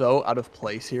look so out of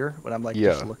place here when I'm like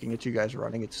just Yeah. looking at you guys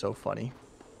running. It's so funny.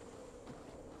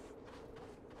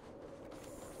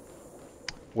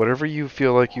 Whatever you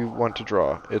feel like you want to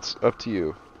draw, it's up to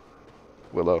you,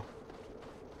 Willow.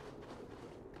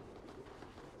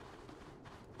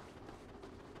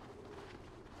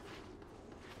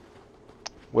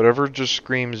 Whatever just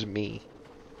screams me.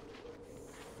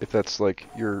 If that's like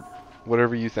your,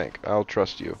 whatever you think, I'll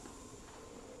trust you.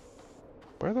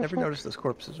 Where the Never fuck? noticed those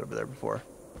corpses over there before.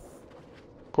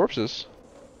 Corpses?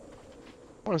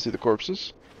 I want to see the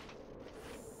corpses.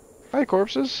 Hi,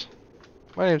 corpses.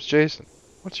 My name's Jason.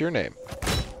 What's your name?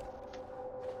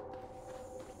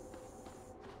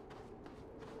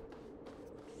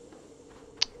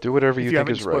 Do whatever If you you think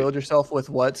haven't is spoiled right. yourself with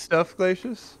what stuff,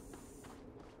 Glacius?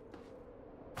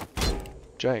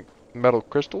 Giant metal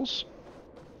crystals?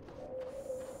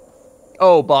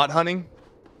 Oh, bot hunting?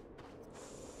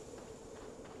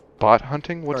 Bot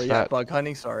hunting? What's Or, that? bug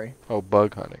hunting, sorry. Oh,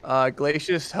 bug hunting.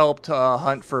 Glacius helped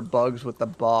hunt for bugs with the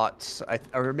bots.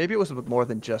 Or maybe it was with more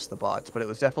than just the bots, but it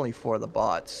was definitely for the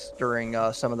bots during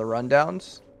some of the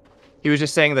rundowns. He was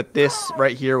just saying that this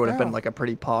right here would have been Ow. like a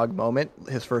pretty pog moment,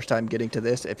 his first time getting to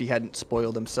this, if he hadn't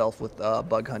spoiled himself with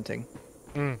bug hunting.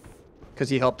 Hmm. Because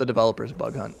he helped the developers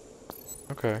bug hunt.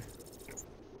 Okay.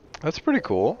 That's pretty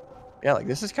cool. Yeah, like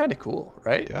this is kind of cool,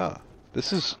 right? Yeah.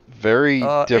 This is very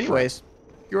different. Anyways,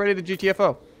 you ready to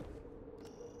GTFO?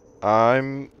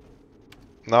 I'm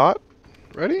not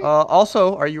ready?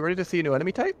 Also, are you ready to see a new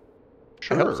enemy type?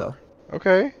 Sure. I hope so.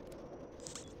 Okay.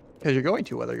 Because you're going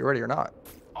to, whether you're ready or not.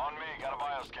 On me, got a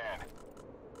bioscan.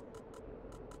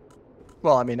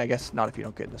 Well, I mean, I guess not if you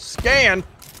don't get in the scan.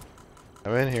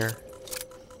 I'm in here.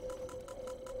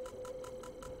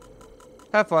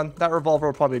 Have fun. That revolver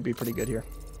will probably be pretty good here.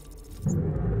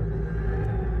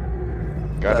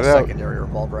 Got The it out. secondary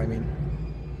revolver, I mean.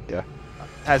 Yeah.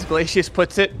 As Glacius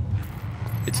puts it,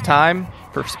 it's time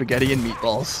for spaghetti and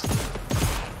meatballs.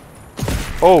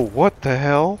 Oh, what the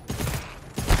hell?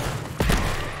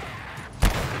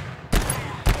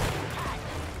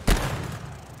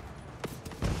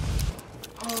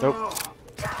 Nope.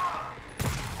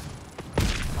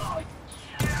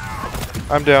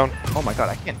 I'm down. Oh my god,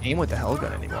 I can't aim with the hell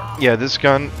gun anymore. Yeah, this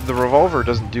gun, the revolver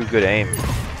doesn't do good aim.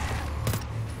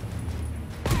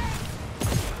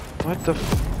 What the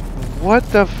what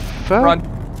the fuck?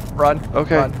 Run.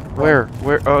 Okay, Run. where?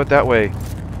 Where? Oh, that way.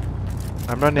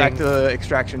 I'm running. Back to the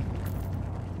extraction.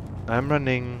 I'm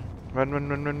running.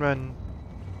 Run.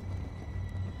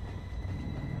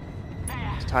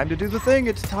 It's time to do the thing.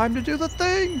 It's time to do the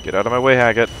thing. Get out of my way,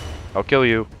 Hackett. I'll kill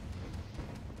you.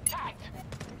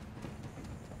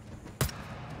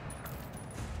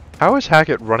 How is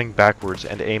Hackett running backwards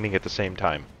and aiming at the same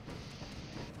time?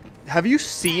 Have you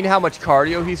seen how much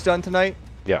cardio he's done tonight?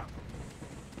 Yeah.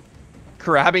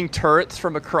 Grabbing turrets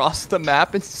from across the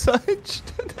map and such.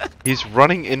 He's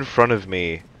running in front of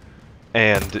me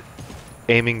and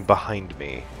aiming behind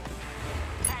me.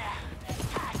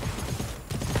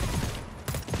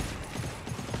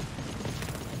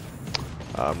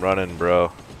 I'm running,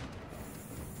 bro.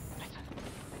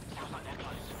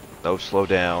 No, slow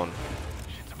down.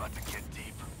 Shit's about to get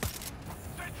deep.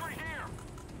 Sentry here!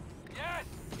 Yes!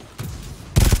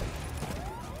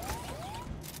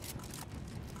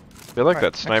 I feel like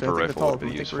Alright, that sniper actually, I think that's rifle all would of them.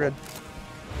 be I think useful. we're good.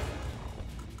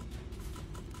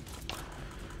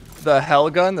 The hell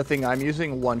gun, the thing I'm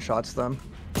using, one-shots them.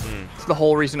 It's the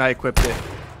whole reason I equipped it.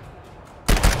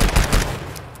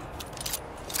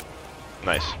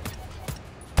 Nice.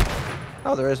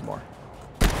 Oh, there is more.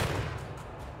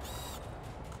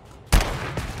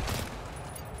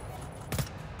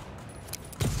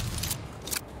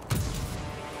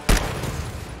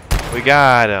 We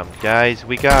got him, guys.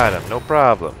 We got him. No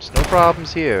problems. No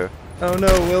problems here. Oh no,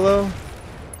 Willow.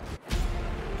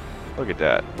 Look at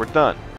that. We're done.